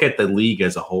got to look at the league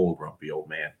as a whole, grumpy old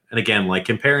man. And again, like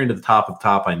comparing to the top of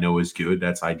top, I know is good.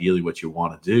 That's ideally what you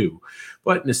want to do.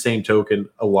 But in the same token,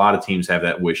 a lot of teams have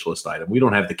that wish list item. We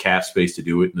don't have the cap space to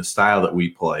do it in the style that we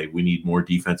play. We need more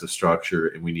defensive structure,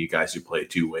 and we need guys who play a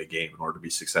two-way game in order to be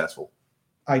successful.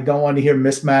 I don't want to hear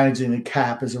mismanaging the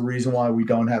cap as a reason why we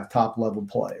don't have top-level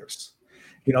players.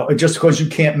 Just because you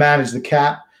can't manage the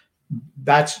cap,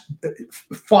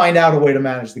 find out a way to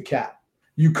manage the cap.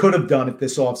 You could have done it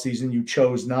this offseason. You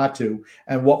chose not to.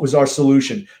 And what was our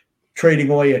solution? Trading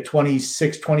away a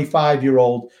 26,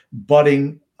 25-year-old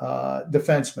budding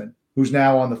defenseman who's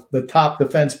now on the top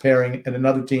defense pairing in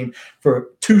another team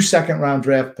for 2 second-round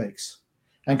draft picks.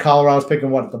 And Colorado's picking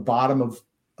what, at the bottom of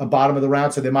the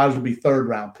round? So they might as well be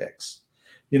third-round picks.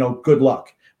 Good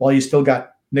luck. While you still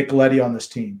got Nicoletti on this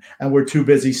team. And we're too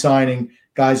busy signing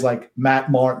guys like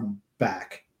Matt Martin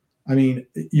back. I mean,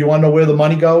 you want to know where the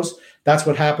money goes? That's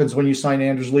what happens when you sign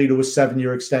Anders Lee to a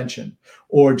 7-year extension,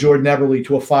 or Jordan Eberle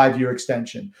to a 5-year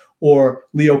extension, or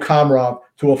Leo Komarov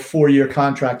to a 4-year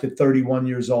contract at 31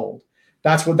 years old.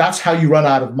 That's how you run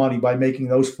out of money, by making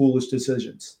those foolish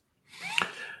decisions.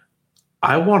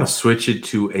 I want to switch it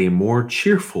to a more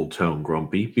cheerful tone,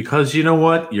 Grumpy, because you know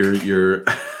what? Your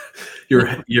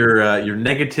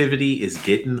negativity is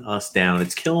getting us down.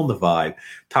 It's killing the vibe.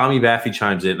 Tommy Baffy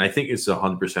chimes in, and I think it's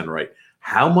 100% right.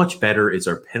 How much better is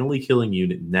our penalty killing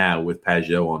unit now with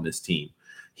Pageau on this team?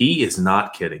 He is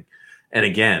not kidding. And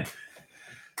again,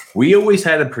 we always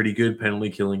had a pretty good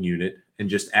penalty killing unit, and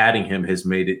just adding him has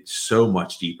made it so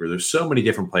much deeper. There's so many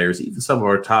different players. Even some of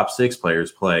our top 6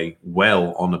 players play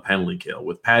well on the penalty kill.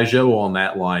 With Pageau on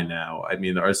that line now, I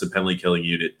mean, as a penalty killing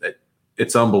unit,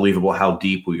 it's unbelievable how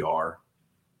deep we are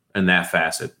in that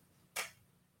facet.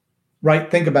 Right.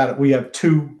 Think about it. We have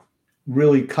 2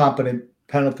 really competent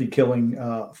penalty killing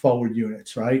forward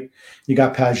units, right? You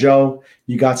got Pageau,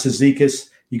 you got Cizikas,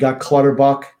 you got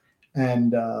Clutterbuck,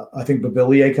 and I think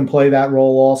Beauvillier can play that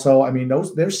role also. I mean,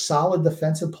 they're solid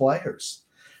defensive players.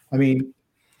 I mean,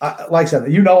 like I said,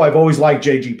 I've always liked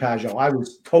J.G. Pageau. I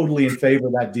was totally in favor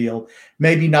of that deal.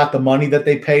 Maybe not the money that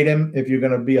they paid him if you're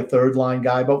going to be a third-line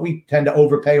guy, but we tend to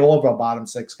overpay all of our bottom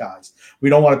 6 guys. We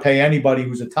don't want to pay anybody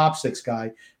who's a top 6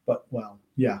 guy, but, well,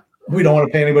 yeah. We don't want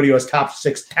to pay anybody who has top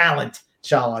 6 talent,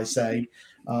 shall I say.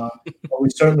 But we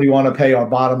certainly want to pay our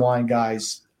bottom-line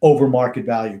guys over market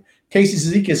value. Casey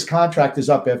Cizikas' contract is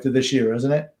up after this year,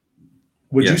 isn't it?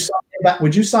 Would you sign him back?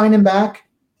 Would you sign him back?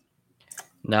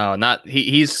 No, not.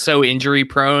 He's so injury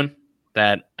prone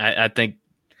that I think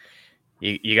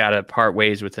you got to part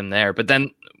ways with him there. But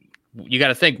then you got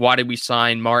to think, why did we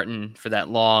sign Martin for that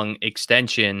long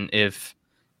extension if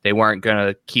they weren't going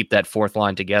to keep that fourth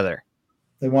line together?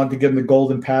 They wanted to give him the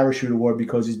Golden Parachute Award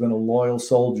because he's been a loyal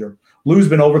soldier. Lou's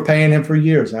been overpaying him for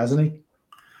years, hasn't he?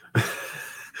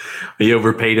 He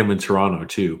overpaid him in Toronto,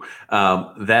 too.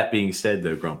 That being said,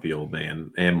 though, grumpy old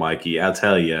man and Mikey, I'll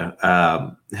tell you,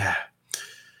 I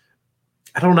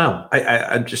don't know.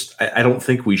 I don't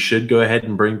think we should go ahead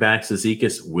and bring back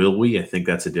Cizikas. Will we? I think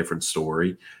that's a different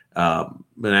story. And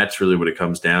that's really what it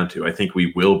comes down to. I think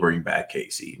we will bring back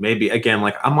Casey. Maybe, again,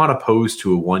 like I'm not opposed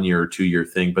to a 1-year or 2-year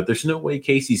thing, but there's no way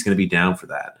Casey's going to be down for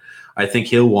that. I think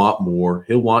he'll want more.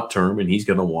 He'll want term, and he's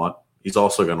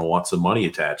also going to want some money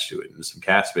attached to it and some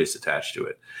cap space attached to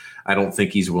it. I don't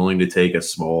think he's willing to take a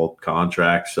small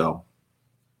contract. So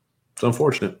It's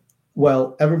unfortunate.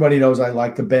 Well, everybody knows I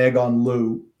like to bag on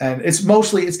Lou, and it's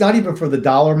not even for the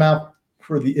dollar amount,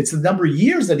 it's the number of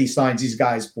years that he signs these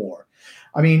guys for.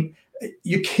 I mean,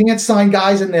 you can't sign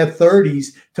guys in their 30s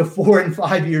to 4 and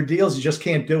 5 year deals. You just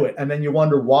can't do it. And then you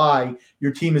wonder why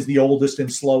your team is the oldest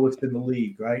and slowest in the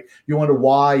league, right? You wonder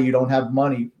why you don't have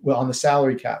money on the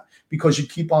salary cap, because you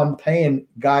keep on paying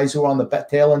guys who are on the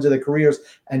tail ends of their careers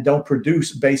and don't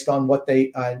produce based on what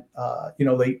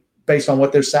based on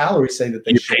what their salaries say that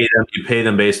they should. You pay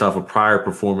them based off of prior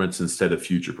performance instead of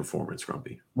future performance,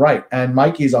 Grumpy. Right. And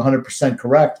Mikey is 100%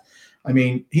 correct. I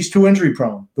mean, he's too injury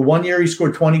prone. The 1 year he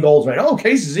scored 20 goals, right? Oh,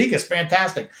 Casey Zizekas,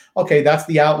 fantastic. Okay, that's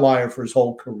the outlier for his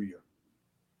whole career.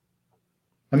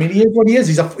 I mean, he is what he is.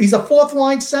 He's a fourth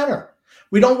line center.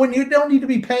 You don't need to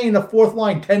be paying a fourth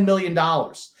line $10 million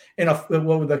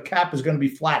where the cap is going to be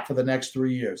flat for the next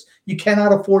 3 years. You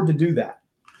cannot afford to do that.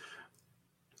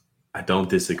 I don't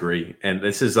disagree. And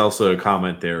this is also a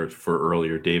comment there for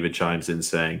earlier. David chimes in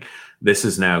saying, this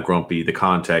is now, Grumpy, the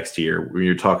context here, when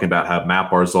you're talking about how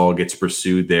Matt Barzal gets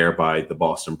pursued there by the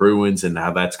Boston Bruins and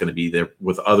how that's going to be there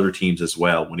with other teams as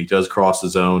well. When he does cross the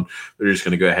zone, they're just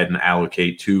going to go ahead and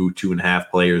allocate 2.5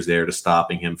 players there to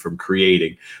stopping him from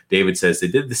creating. David says they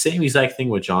did the same exact thing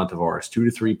with John Tavares, 2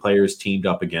 to 3 players teamed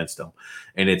up against him.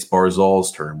 And it's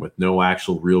Barzal's turn with no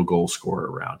actual real goal scorer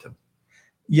around him.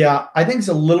 Yeah, I think it's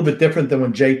a little bit different than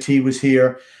when JT was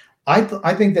here. I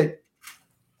think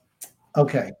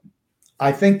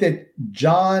that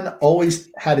John always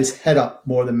had his head up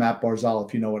more than Matt Barzal,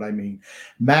 if you know what I mean.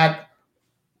 Matt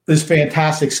is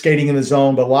fantastic skating in the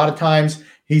zone, but a lot of times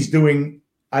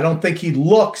I don't think he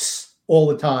looks all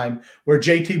the time, where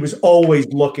JT was always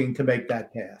looking to make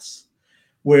that pass.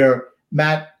 Where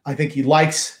Matt, I think he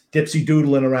likes dipsy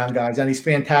doodling around guys, and he's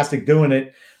fantastic doing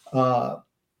it.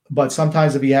 But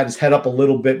sometimes if he had his head up a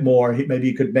little bit more, maybe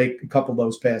he could make a couple of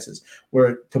those passes.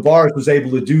 Where Tavares was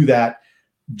able to do that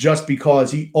just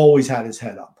because he always had his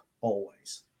head up,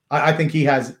 always. I think he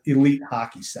has elite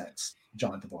hockey sense,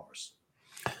 John Tavares.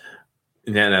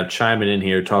 Now chiming in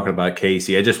here, talking about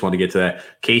Casey, I just want to get to that.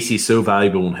 Casey's so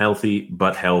valuable and healthy,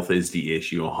 but health is the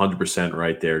issue. 100%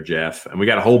 right there, Jeff. And we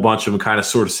got a whole bunch of them kind of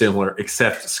sort of similar,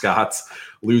 except Scott's.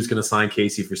 Lou's going to sign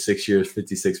Casey for 6 years,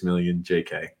 $56 million,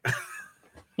 JK.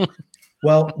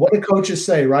 Well, what do coaches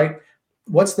say, right?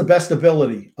 What's the best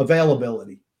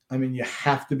availability? I mean, you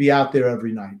have to be out there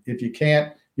every night. If you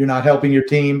can't, you're not helping your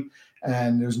team,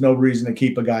 and there's no reason to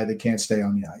keep a guy that can't stay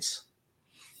on the ice.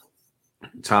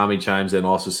 Tommy chimes in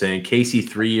also saying, Casey,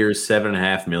 3 years,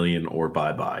 $7.5 million, or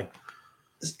bye-bye.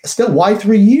 Still, why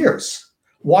 3 years?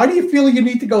 Why do you feel you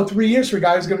need to go 3 years for a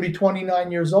guy who's going to be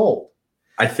 29 years old?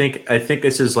 I think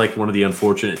this is like one of the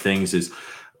unfortunate things is,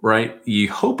 right, you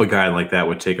hope a guy like that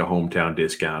would take a hometown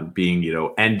discount,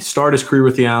 and start his career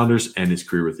with the Islanders and his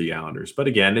career with the Islanders. But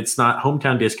again, it's not,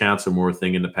 hometown discounts are more a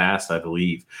thing in the past, I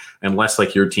believe. Unless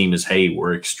like your team is, hey,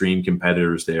 we're extreme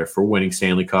competitors there for winning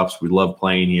Stanley Cups. We love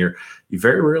playing here. You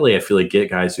very rarely, I feel like,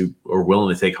 get guys who are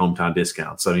willing to take hometown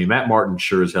discounts. I mean, Matt Martin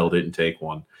sure as hell didn't take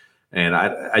one. And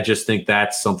I just think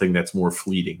that's something that's more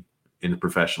fleeting in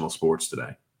professional sports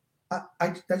today.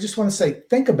 I just want to say,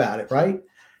 think about it, right?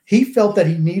 He felt that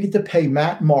he needed to pay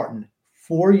Matt Martin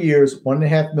 4 years,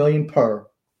 $1.5 million per.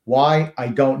 Why? I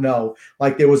don't know.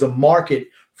 Like there was a market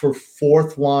for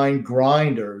fourth line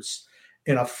grinders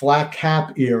in a flat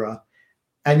cap era.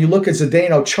 And you look at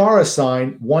Zdeno Chara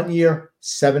signed 1 year,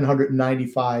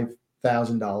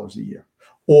 $795,000 a year.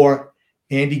 Or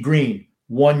Andy Green,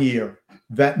 1 year,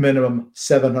 vet minimum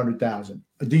 $700,000.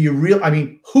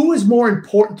 Who is more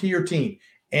important to your team?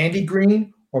 Andy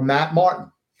Green or Matt Martin?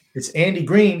 It's Andy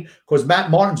Green, because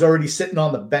Matt Martin's already sitting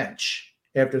on the bench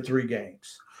after 3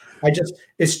 games.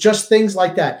 It's just things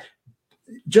like that.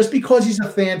 Just because he's a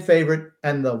fan favorite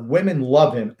and the women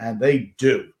love him, and they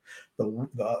do.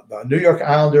 The New York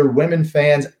Islander women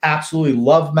fans absolutely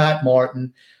love Matt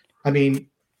Martin. I mean,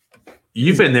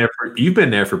 you've been there for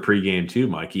pregame too,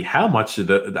 Mikey. How much do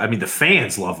the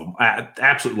fans love him?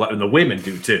 Absolutely love him. The women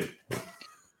do too.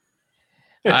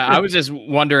 I was just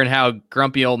wondering how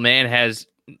Grumpy Old Man has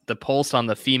the pulse on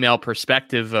the female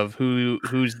perspective of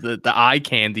who's the eye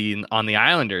candy on the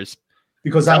Islanders.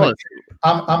 Because I'm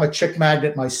a chick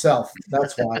magnet myself.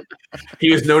 That's why. He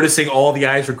was noticing all the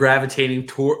eyes were gravitating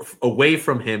away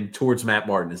from him towards Matt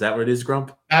Martin. Is that what it is,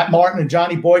 Grump? Matt Martin and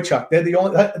Johnny Boychuk. They're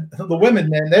the women,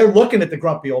 man. They're looking at the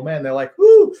Grumpy Old Man. They're like,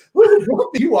 "Woo,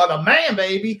 Grumpy, you are the man,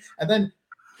 baby." And then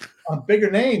a bigger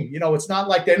name. It's not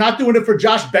like they're not doing it for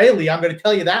Josh Bailey. I'm going to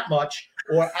tell you that much.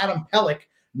 Or Adam Pelech.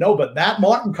 No, but Matt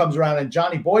Martin comes around and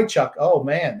Johnny Boychuk. Oh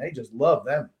man, they just love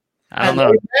them. I don't know.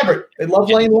 Lane Lambert. They love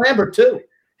Lane Lambert too.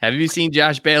 Have you seen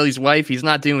Josh Bailey's wife? He's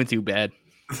not doing too bad.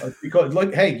 Because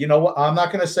look, hey, you know what? I'm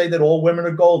not going to say that all women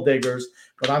are gold diggers,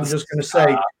 but I'm just going to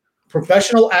say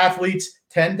professional athletes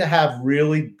tend to have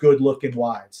really good-looking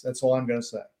wives. That's all I'm going to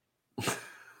say.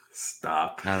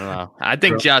 Stop. I don't know. I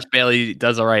think Josh Bailey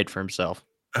does all right for himself.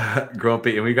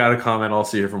 Grumpy, and we got a comment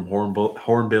also here from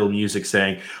Hornbill Music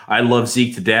saying, I love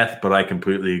Zeke to death, but I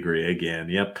completely agree again.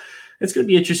 Yep. It's going to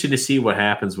be interesting to see what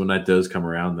happens when that does come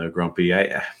around, though, Grumpy.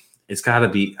 It's got to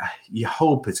be – you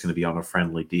hope it's going to be on a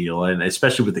friendly deal, and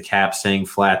especially with the cap staying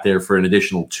flat there for an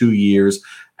additional 2 years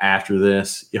after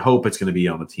this, you hope it's going to be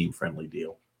on a team-friendly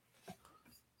deal.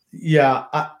 Yeah,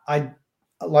 I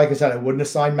like I said, I wouldn't have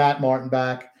signed Matt Martin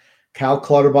back. Cal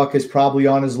Clutterbuck is probably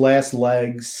on his last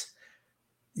legs.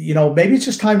 You know, maybe it's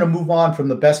just time to move on from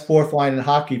the best fourth line in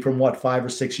hockey from, 5 or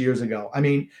 6 years ago. I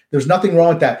mean, there's nothing wrong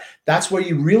with that. That's where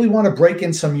you really want to break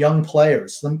in some young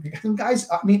players. Some guys,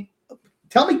 I mean –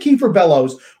 tell me Kiefer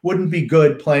Bellows wouldn't be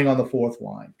good playing on the fourth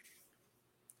line.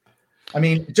 I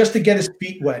mean, just to get his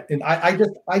feet wet. And I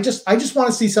just want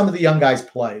to see some of the young guys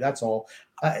play. That's all.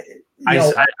 I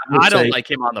don't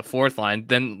like him on the fourth line.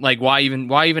 Then, like, why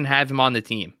even have him on the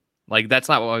team? Like, that's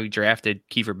not why we drafted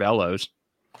Kiefer Bellows.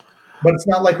 But it's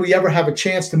not like we ever have a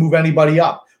chance to move anybody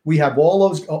up. We have all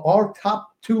those. Our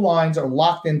top 2 lines are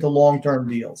locked into long-term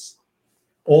deals.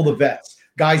 All the vets,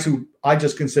 guys who I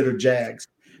just consider Jags.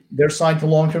 They're signed to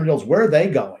long-term deals. Where are they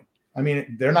going? I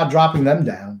mean, they're not dropping them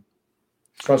down.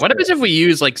 What happens if we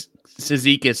use like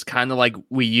Cizikas kind of like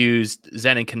we used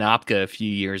Zenon Konopka a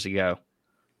few years ago,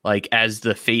 like as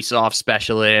the face-off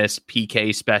specialist,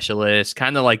 PK specialist,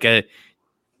 kind of like a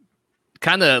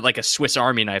Swiss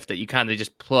Army knife that you kind of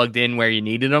just plugged in where you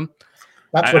needed them.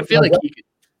 I feel like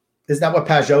isn't that what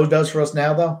Pajot does for us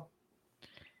now, though?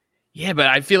 Yeah, but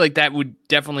I feel like that would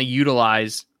definitely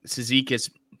utilize Cizikas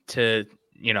to,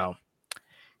 you know,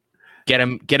 get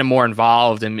him more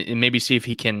involved and maybe see if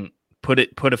he can put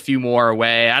a few more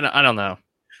away. I don't know.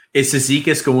 Is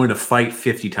Cizikas going to fight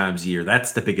 50 times a year?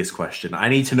 That's the biggest question. I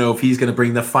need to know if he's going to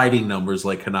bring the fighting numbers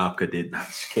like Konopka did. No,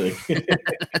 just kidding.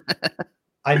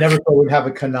 I never thought we'd have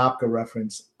a Konopka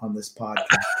reference on this podcast.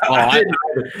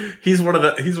 He's one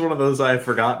of those I had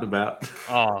forgotten about.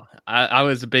 Oh, I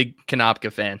was a big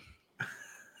Konopka fan.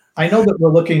 I know that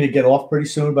we're looking to get off pretty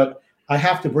soon, but I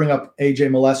have to bring up AJ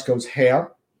Malesko's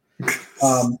hair.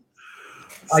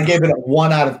 I gave it a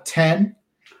 1 out of 10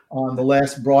 on the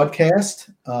last broadcast.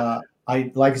 Like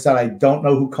I said, I don't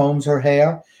know who combs her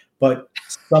hair, but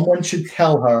someone should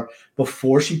tell her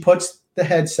before she puts the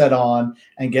headset on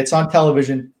and gets on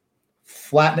television,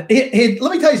 flatten it.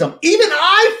 Let me tell you something. Even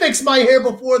I fixed my hair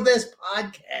before this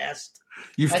podcast.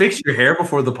 You fixed your hair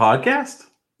before the podcast?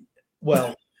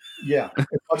 Well, yeah. As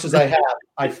much as I have,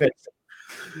 I fixed it.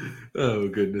 Oh,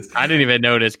 goodness. I didn't even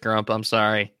notice, Grump. I'm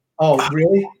sorry. Oh,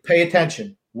 really? Pay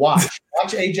attention. Watch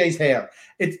AJ's hair.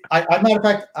 Matter of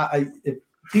fact, if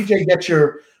DJ gets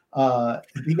your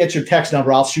text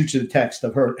number, I'll shoot you the text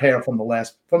of her hair from the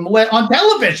last on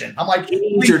television. I'm like,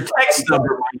 it's your text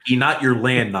number, Mikey, not your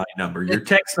landline number. Your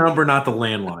text number, not the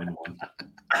landline one.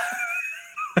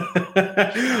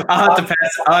 I'll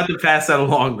have to pass that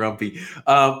along, Grumpy.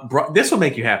 This will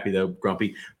make you happy, though,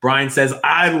 Grumpy. Brian says,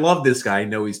 I love this guy. I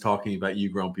know he's talking about you,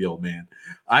 grumpy old man.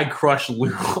 I crush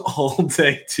Lou all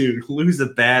day, too. Lou's a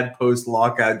bad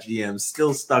post-lockout GM,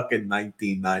 still stuck in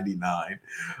 1999.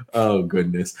 Oh,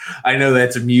 goodness. I know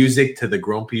that's music to the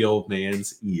grumpy old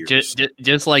man's ears.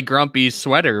 Just like Grumpy's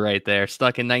sweater right there,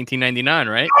 stuck in 1999,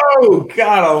 right? Oh,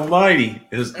 God almighty.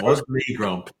 It was me,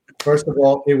 Grump. First of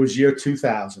all, it was year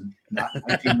 2000, not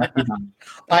 1999.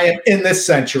 I am in this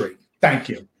century. Thank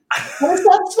you.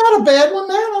 It's not a bad one,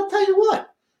 man. I'll tell you what.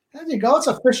 There you go. It's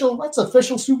official. That's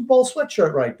official Super Bowl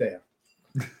sweatshirt right there.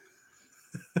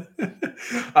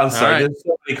 I'm sorry. Right. There's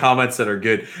so many comments that are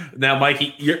good. Now,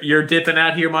 Mikey, you're dipping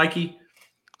out here, Mikey.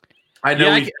 I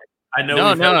know. Yeah, I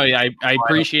know. I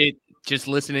appreciate just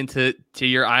listening to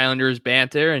your Islanders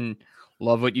banter and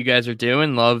love what you guys are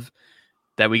doing. Love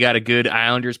that we got a good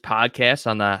Islanders podcast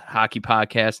on the Hockey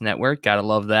Podcast Network. Gotta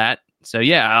love that. So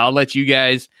yeah, I'll let you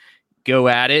guys go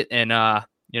at it. And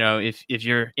if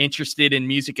you're interested in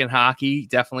music and hockey,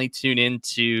 definitely tune in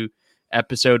to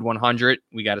episode 100.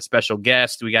 We got a special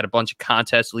guest. We got a bunch of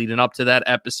contests leading up to that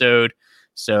episode.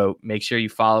 So make sure you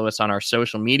follow us on our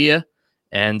social media.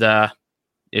 And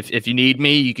if you need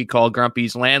me, you could call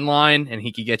Grumpy's landline and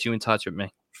he could get you in touch with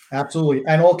me. Absolutely.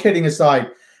 And all kidding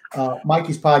aside,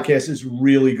 Mikey's podcast is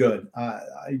really good.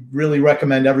 I really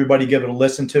recommend everybody give it a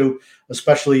listen to,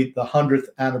 especially the 100th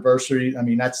anniversary. I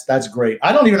mean, that's great.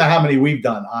 I don't even know how many we've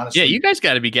done, honestly. Yeah, you guys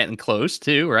got to be getting close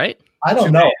too, right? I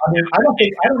don't know. I mean, I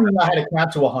don't even know how to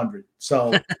count to 100.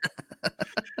 So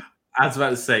I was about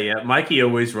to say, yeah, Mikey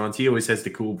always runs. He always has the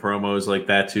cool promos like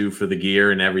that too for the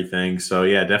gear and everything. So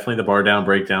yeah, definitely the Bar Down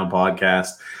Breakdown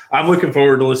podcast. I'm looking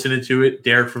forward to listening to it.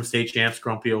 Derek from State Champs,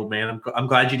 Grumpy Old Man. I'm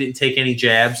glad you didn't take any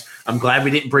jabs. I'm glad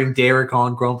we didn't bring Derek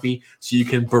on, Grumpy, so you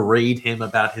can berate him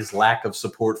about his lack of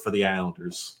support for the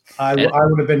Islanders. I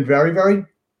would have been very, very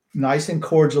nice and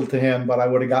cordial to him, but I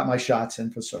would have got my shots in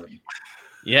for certain.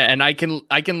 Yeah, and I can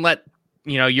let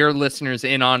your listeners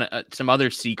in on some other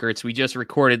secrets. We just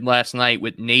recorded last night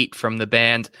with Nate from the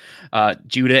band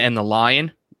Judah and the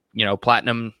Lion,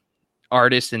 platinum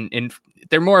artist, and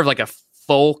they're more of like a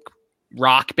folk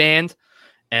rock band,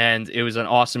 and it was an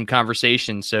awesome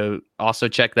conversation. So also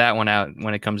check that one out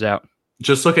when it comes out.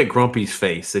 Just look at Grumpy's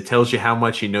face. It tells you how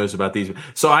much he knows about these.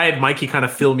 So I had Mikey kind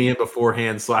of fill me in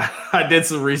beforehand, so I did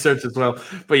some research as well.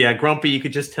 But yeah, Grumpy, you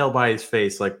could just tell by his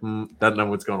face, like, doesn't know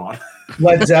what's going on.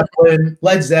 Led Zeppelin,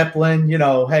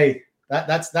 hey,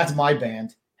 that's my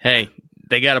band. Hey,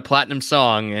 they got a platinum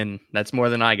song, and that's more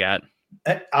than I got.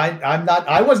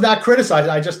 I was not criticized.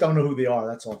 I just don't know who they are.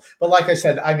 That's all. But like I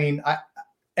said, I mean,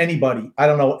 anybody. I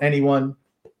don't know anyone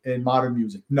in modern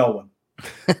music. No one.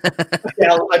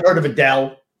 Adele, I've heard of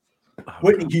Adele.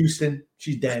 Whitney Houston,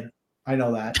 she's dead. I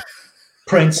know that.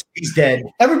 Prince, he's dead.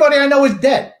 Everybody I know is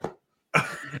dead.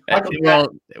 Well,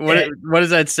 what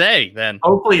does that say then?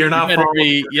 Hopefully you're not.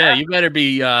 You better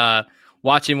be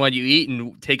watching what you eat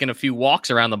and taking a few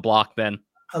walks around the block then.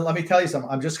 And let me tell you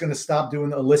something. I'm just going to stop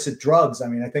doing illicit drugs. I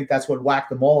mean, I think that's what whacked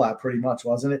them all out pretty much,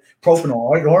 wasn't it?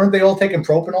 Propanol. Aren't they all taking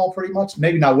propanol pretty much?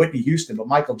 Maybe not Whitney Houston, but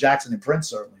Michael Jackson and Prince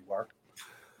certainly were.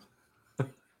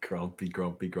 Grumpy.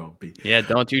 Yeah,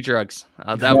 don't do drugs.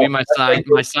 That'll be my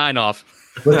sign off.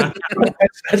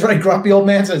 That's right. Grumpy Old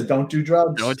Man says, don't do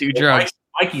drugs. Don't do drugs.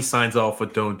 Mikey signs off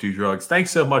with don't do drugs. Thanks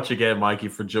so much again, Mikey,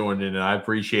 for joining, and I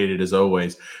appreciate it as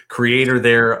always. Creator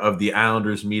there of the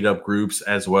Islanders meetup groups,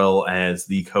 as well as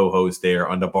the co-host there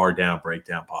on the Bar Down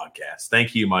Breakdown podcast.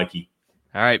 Thank you, Mikey.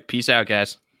 All right. Peace out,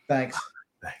 guys. Thanks.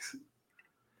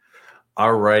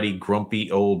 All righty,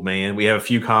 Grumpy Old Man. We have a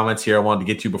few comments here I wanted to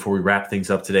get to before we wrap things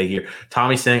up today here.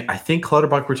 Tommy saying, I think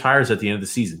Clutterbuck retires at the end of the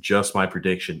season. Just my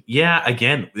prediction. Yeah,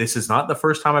 again, this is not the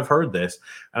first time I've heard this.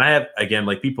 And I have, again,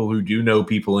 like people who do know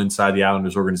people inside the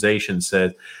Islanders organization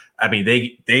said, I mean,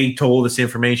 they told us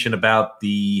information about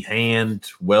the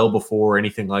hand well before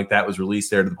anything like that was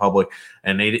released there to the public,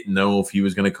 and they didn't know if he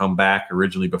was going to come back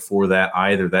originally before that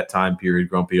either, that time period,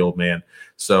 Grumpy Old Man.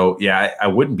 So, yeah, I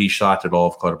wouldn't be shocked at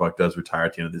all if Clutterbuck does retire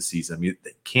at the end of this season. I mean,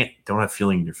 don't have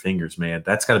feeling in your fingers, man.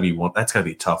 That's got to be one. That's got to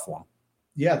be a tough one.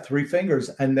 Yeah, 3 fingers.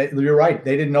 And you're right.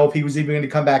 They didn't know if he was even going to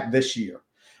come back this year.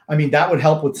 I mean, that would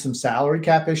help with some salary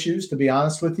cap issues, to be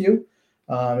honest with you.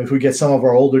 If we get some of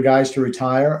our older guys to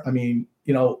retire, I mean,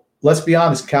 let's be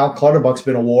honest, Cal Clutterbuck's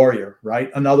been a warrior,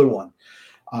 right? Another one.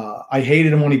 I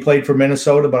hated him when he played for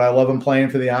Minnesota, but I love him playing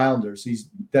for the Islanders. He's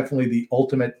definitely the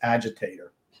ultimate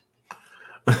agitator.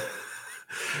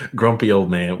 Grumpy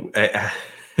Old Man.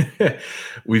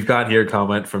 We've got here a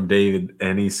comment from David,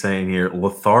 and he's saying here,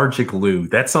 lethargic Lou.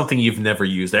 That's something you've never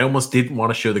used. I almost didn't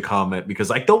want to show the comment because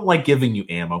I don't like giving you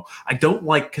ammo. I don't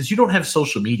like, because you don't have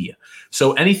social media.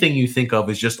 So anything you think of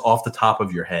is just off the top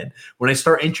of your head. When I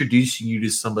start introducing you to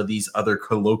some of these other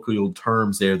colloquial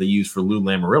terms there they use for Lou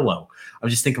Lamoriello, I'm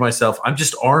just thinking to myself, I'm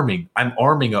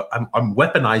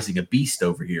weaponizing a beast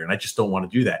over here, and I just don't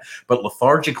want to do that. But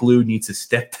lethargic Lou needs to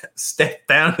step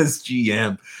down as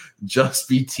GM. Just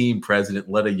be team president.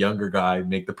 Let a younger guy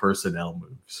make the personnel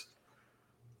moves.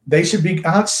 They should be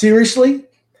seriously.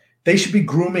 They should be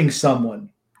grooming someone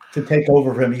to take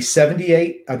over for him. He's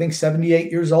 78. I think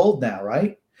 78 years old now,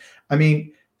 right? I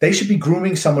mean, they should be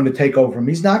grooming someone to take over him.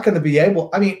 He's not going to be able.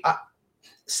 I mean,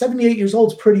 78 years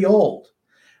old is pretty old.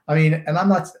 I mean, and I'm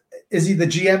not. Is he the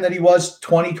GM that he was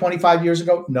 20, 25 years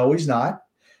ago? No, he's not.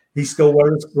 He's still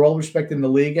well respected in the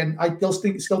league, and I still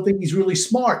think he's really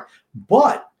smart,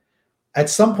 but at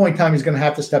some point in time, he's going to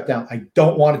have to step down. I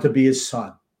don't want it to be his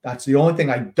son. That's the only thing.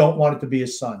 I don't want it to be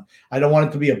his son. I don't want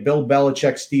it to be a Bill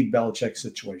Belichick, Steve Belichick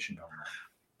situation.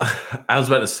 I was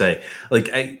about to say, like,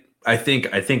 I think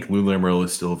Lou Lamoriello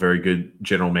is still a very good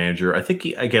general manager. I think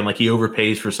he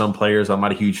overpays for some players. I'm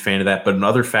not a huge fan of that, but in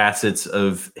other facets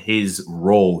of his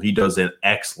role, he does an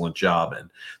excellent job, and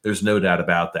there's no doubt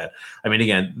about that. I mean,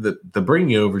 again, the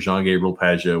bringing over Jean-Gabriel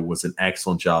Pageau was an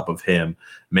excellent job of him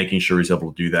making sure he's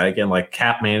able to do that. Again, like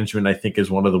cap management, I think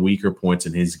is one of the weaker points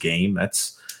in his game.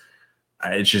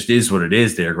 It just is what it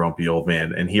is there, Grumpy Old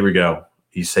Man. And here we go.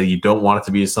 You say you don't want it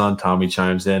to be his son. Tommy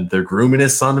chimes in. They're grooming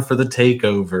his son for the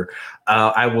takeover.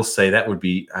 I will say that would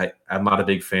be – I'm not a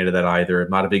big fan of that either. I'm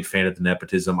not a big fan of the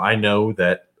nepotism. I know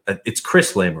that it's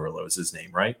Chris Lamoriello is his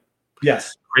name, right?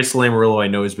 Yes. Chris Lamoriello, I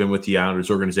know, has been with the Islanders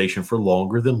organization for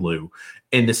longer than Lou.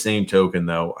 In the same token,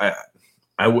 though,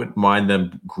 I wouldn't mind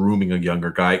them grooming a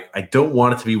younger guy. I don't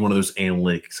want it to be one of those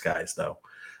analytics guys, though.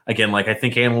 Again, I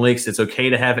think analytics, it's okay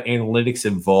to have analytics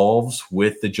involved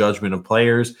with the judgment of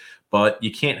players, but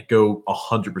you can't go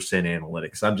 100%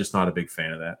 analytics. I'm just not a big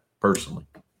fan of that, personally.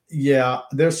 Yeah,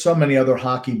 there's so many other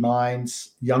hockey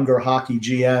minds, younger hockey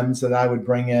GMs that I would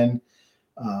bring in.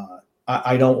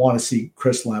 I don't want to see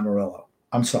Chris Lamoriello.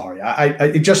 I'm sorry.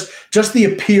 It just the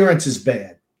appearance is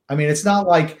bad. I mean, it's not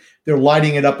like they're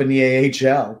lighting it up in the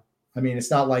AHL. I mean,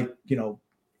 it's not like,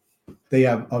 they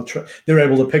have they're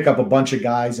able to pick up a bunch of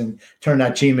guys and turn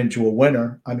that team into a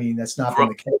winner. I mean, that's not been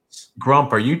the case.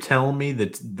 Grump, are you telling me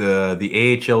that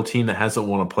the AHL team that hasn't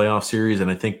won a playoff series in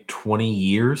I think 20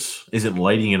 years isn't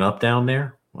lighting it up down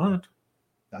there? What?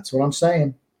 That's what I'm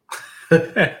saying.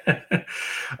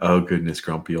 Oh goodness,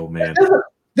 grumpy old man.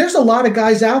 There's a lot of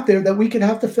guys out there that we could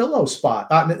have to fill those spot,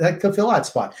 to fill that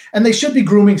spot, and they should be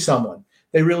grooming someone.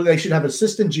 They should have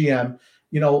assistant GM,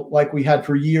 like we had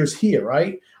for years here,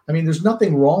 right? I mean, there's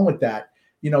nothing wrong with that.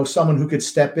 Someone who could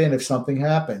step in if something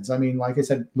happens. I mean, like I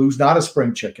said, Lou's not a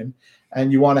spring chicken,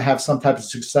 and you want to have some type of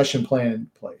succession plan in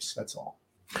place. That's all.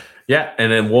 Yeah,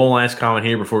 and then one last comment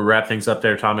here before we wrap things up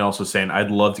there. Tommy also saying, I'd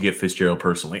love to get Fitzgerald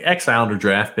personally. Ex-Islander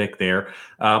draft pick there.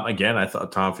 Again, I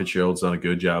thought Tom Fitzgerald's done a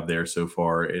good job there so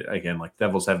far.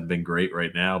 Devils haven't been great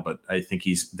right now, but I think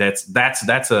that's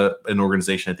an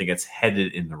organization I think that's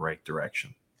headed in the right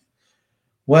direction.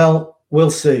 Well,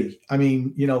 we'll see. I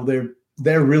mean,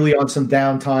 they're really on some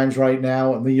down times right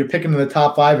now. I mean, you're picking in the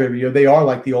top 5 every year. They are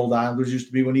like the old Islanders used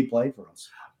to be when he played for us.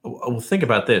 Well, think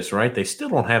about this, right? They still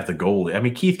don't have the goalie. I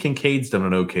mean, Keith Kincaid's done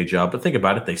an okay job, but think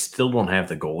about it. They still don't have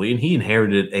the goalie, and he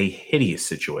inherited a hideous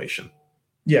situation.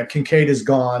 Yeah, Kincaid is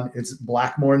gone. It's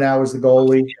Blackmore now is the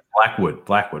goalie.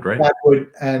 Blackwood, right? Blackwood,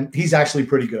 and he's actually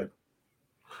pretty good.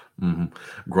 Mm-hmm.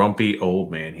 Grumpy old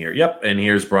man here. Yep, and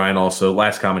here's Brian also.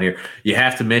 Last comment here. You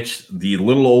have to mix the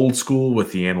little old school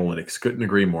with the analytics. Couldn't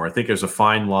agree more. I think there's a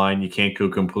fine line. You can't go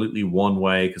completely one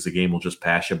way because the game will just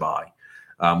pass you by.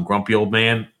 Grumpy old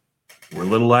man, we're a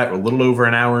little over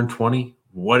an hour and 20.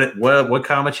 What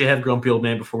comments you have, Grumpy old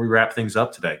man, before we wrap things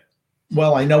up today?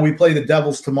 Well, I know we play the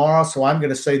Devils tomorrow, so I'm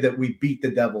going to say that we beat the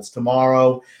Devils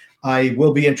tomorrow. I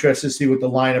will be interested to see what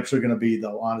the lineups are going to be,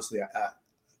 though. Honestly,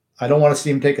 I don't want to see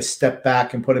him take a step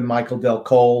back and put in Michael Del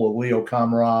Cole or Leo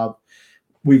Komarov.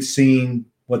 We've seen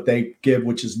what they give,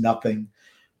 which is nothing.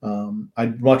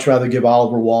 I'd much rather give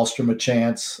Oliver Wahlstrom a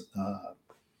chance.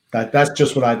 That's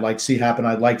just what I'd like to see happen.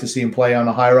 I'd like to see him play on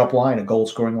a higher up line, a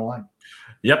goal-scoring line.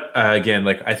 Yep. Again,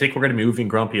 I think we're going to be moving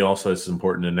Grumpy also. This is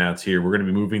important to announce here. We're going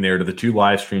to be moving there to the 2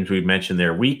 live streams we've mentioned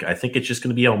there a week. I think it's just going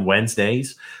to be on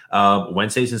Wednesdays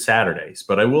and Saturdays.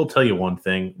 But I will tell you one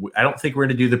thing. I don't think we're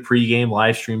going to do the pregame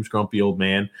live streams, Grumpy old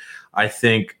man. I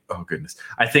think we're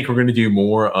going to do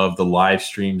more of the live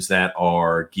streams that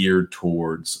are geared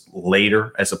towards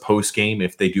later as a post game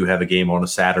if they do have a game on a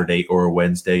Saturday or a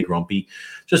Wednesday, Grumpy.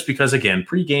 Just because, again,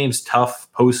 pre-game's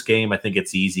tough. Post game, I think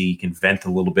it's easy. You can vent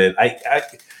a little bit.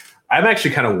 I'm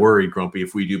actually kind of worried, Grumpy,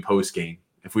 if we do post game.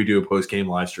 If we do a post-game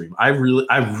live stream, I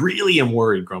really am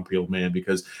worried, Grumpy old man,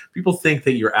 because people think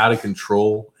that you're out of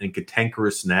control and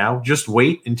cantankerous now. Just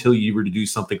wait until you were to do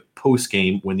something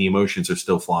post-game when the emotions are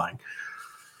still flying.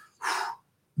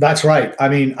 That's right. I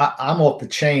mean, I'm off the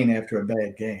chain after a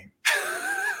bad game.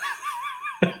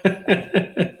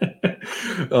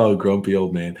 Oh, grumpy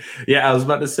old man. Yeah, I was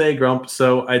about to say, Grump.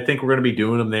 So I think we're going to be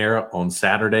doing them there on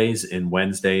Saturdays and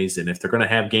Wednesdays. And if they're going to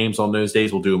have games on those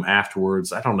days, we'll do them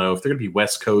afterwards. I don't know. If they're going to be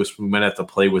West Coast, we might have to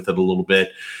play with it a little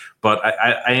bit. But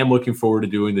I am looking forward to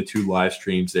doing the 2 live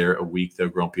streams there a week, though,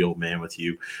 grumpy old man, with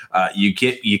you. You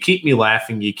keep me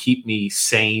laughing. You keep me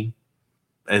sane,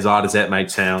 as odd as that might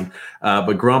sound.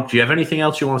 But, Grump, do you have anything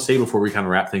else you want to say before we kind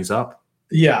of wrap things up?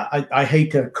 Yeah, I hate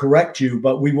to correct you,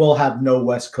 but we will have no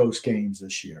West Coast games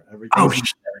this year.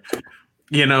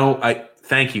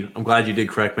 Thank you. I'm glad you did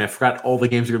correct me. I forgot all the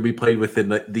games are going to be played within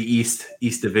the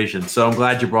East Division. So I'm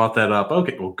glad you brought that up.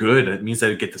 Okay, well, good. It means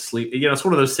I get to sleep. It's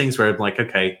one of those things where I'm like,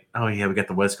 okay, oh yeah, we got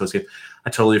the West Coast game. I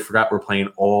totally forgot we're playing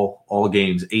all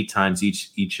games 8 times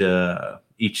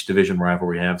each division rival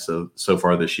we have so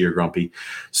far this year, Grumpy.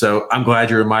 So I'm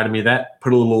glad you reminded me of that.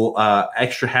 Put a little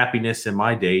extra happiness in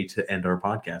my day to end our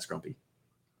podcast, Grumpy.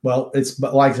 Well, it's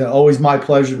like I said, always my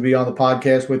pleasure to be on the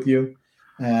podcast with you.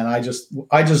 And I just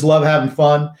love having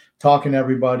fun, talking to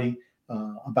everybody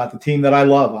about the team that I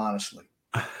love, honestly.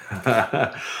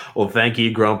 Well, thank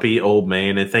you, Grumpy Old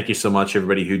Man, and thank you so much,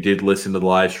 everybody who did listen to the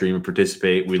live stream and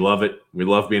participate. We love it. We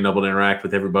love being able to interact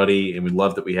with everybody, and we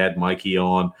love that we had Mikey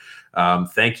on.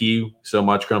 Thank you so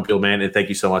much, Grumpy Old Man, and thank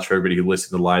you so much for everybody who listened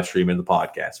to the live stream and the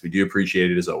podcast. We do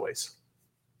appreciate it as always.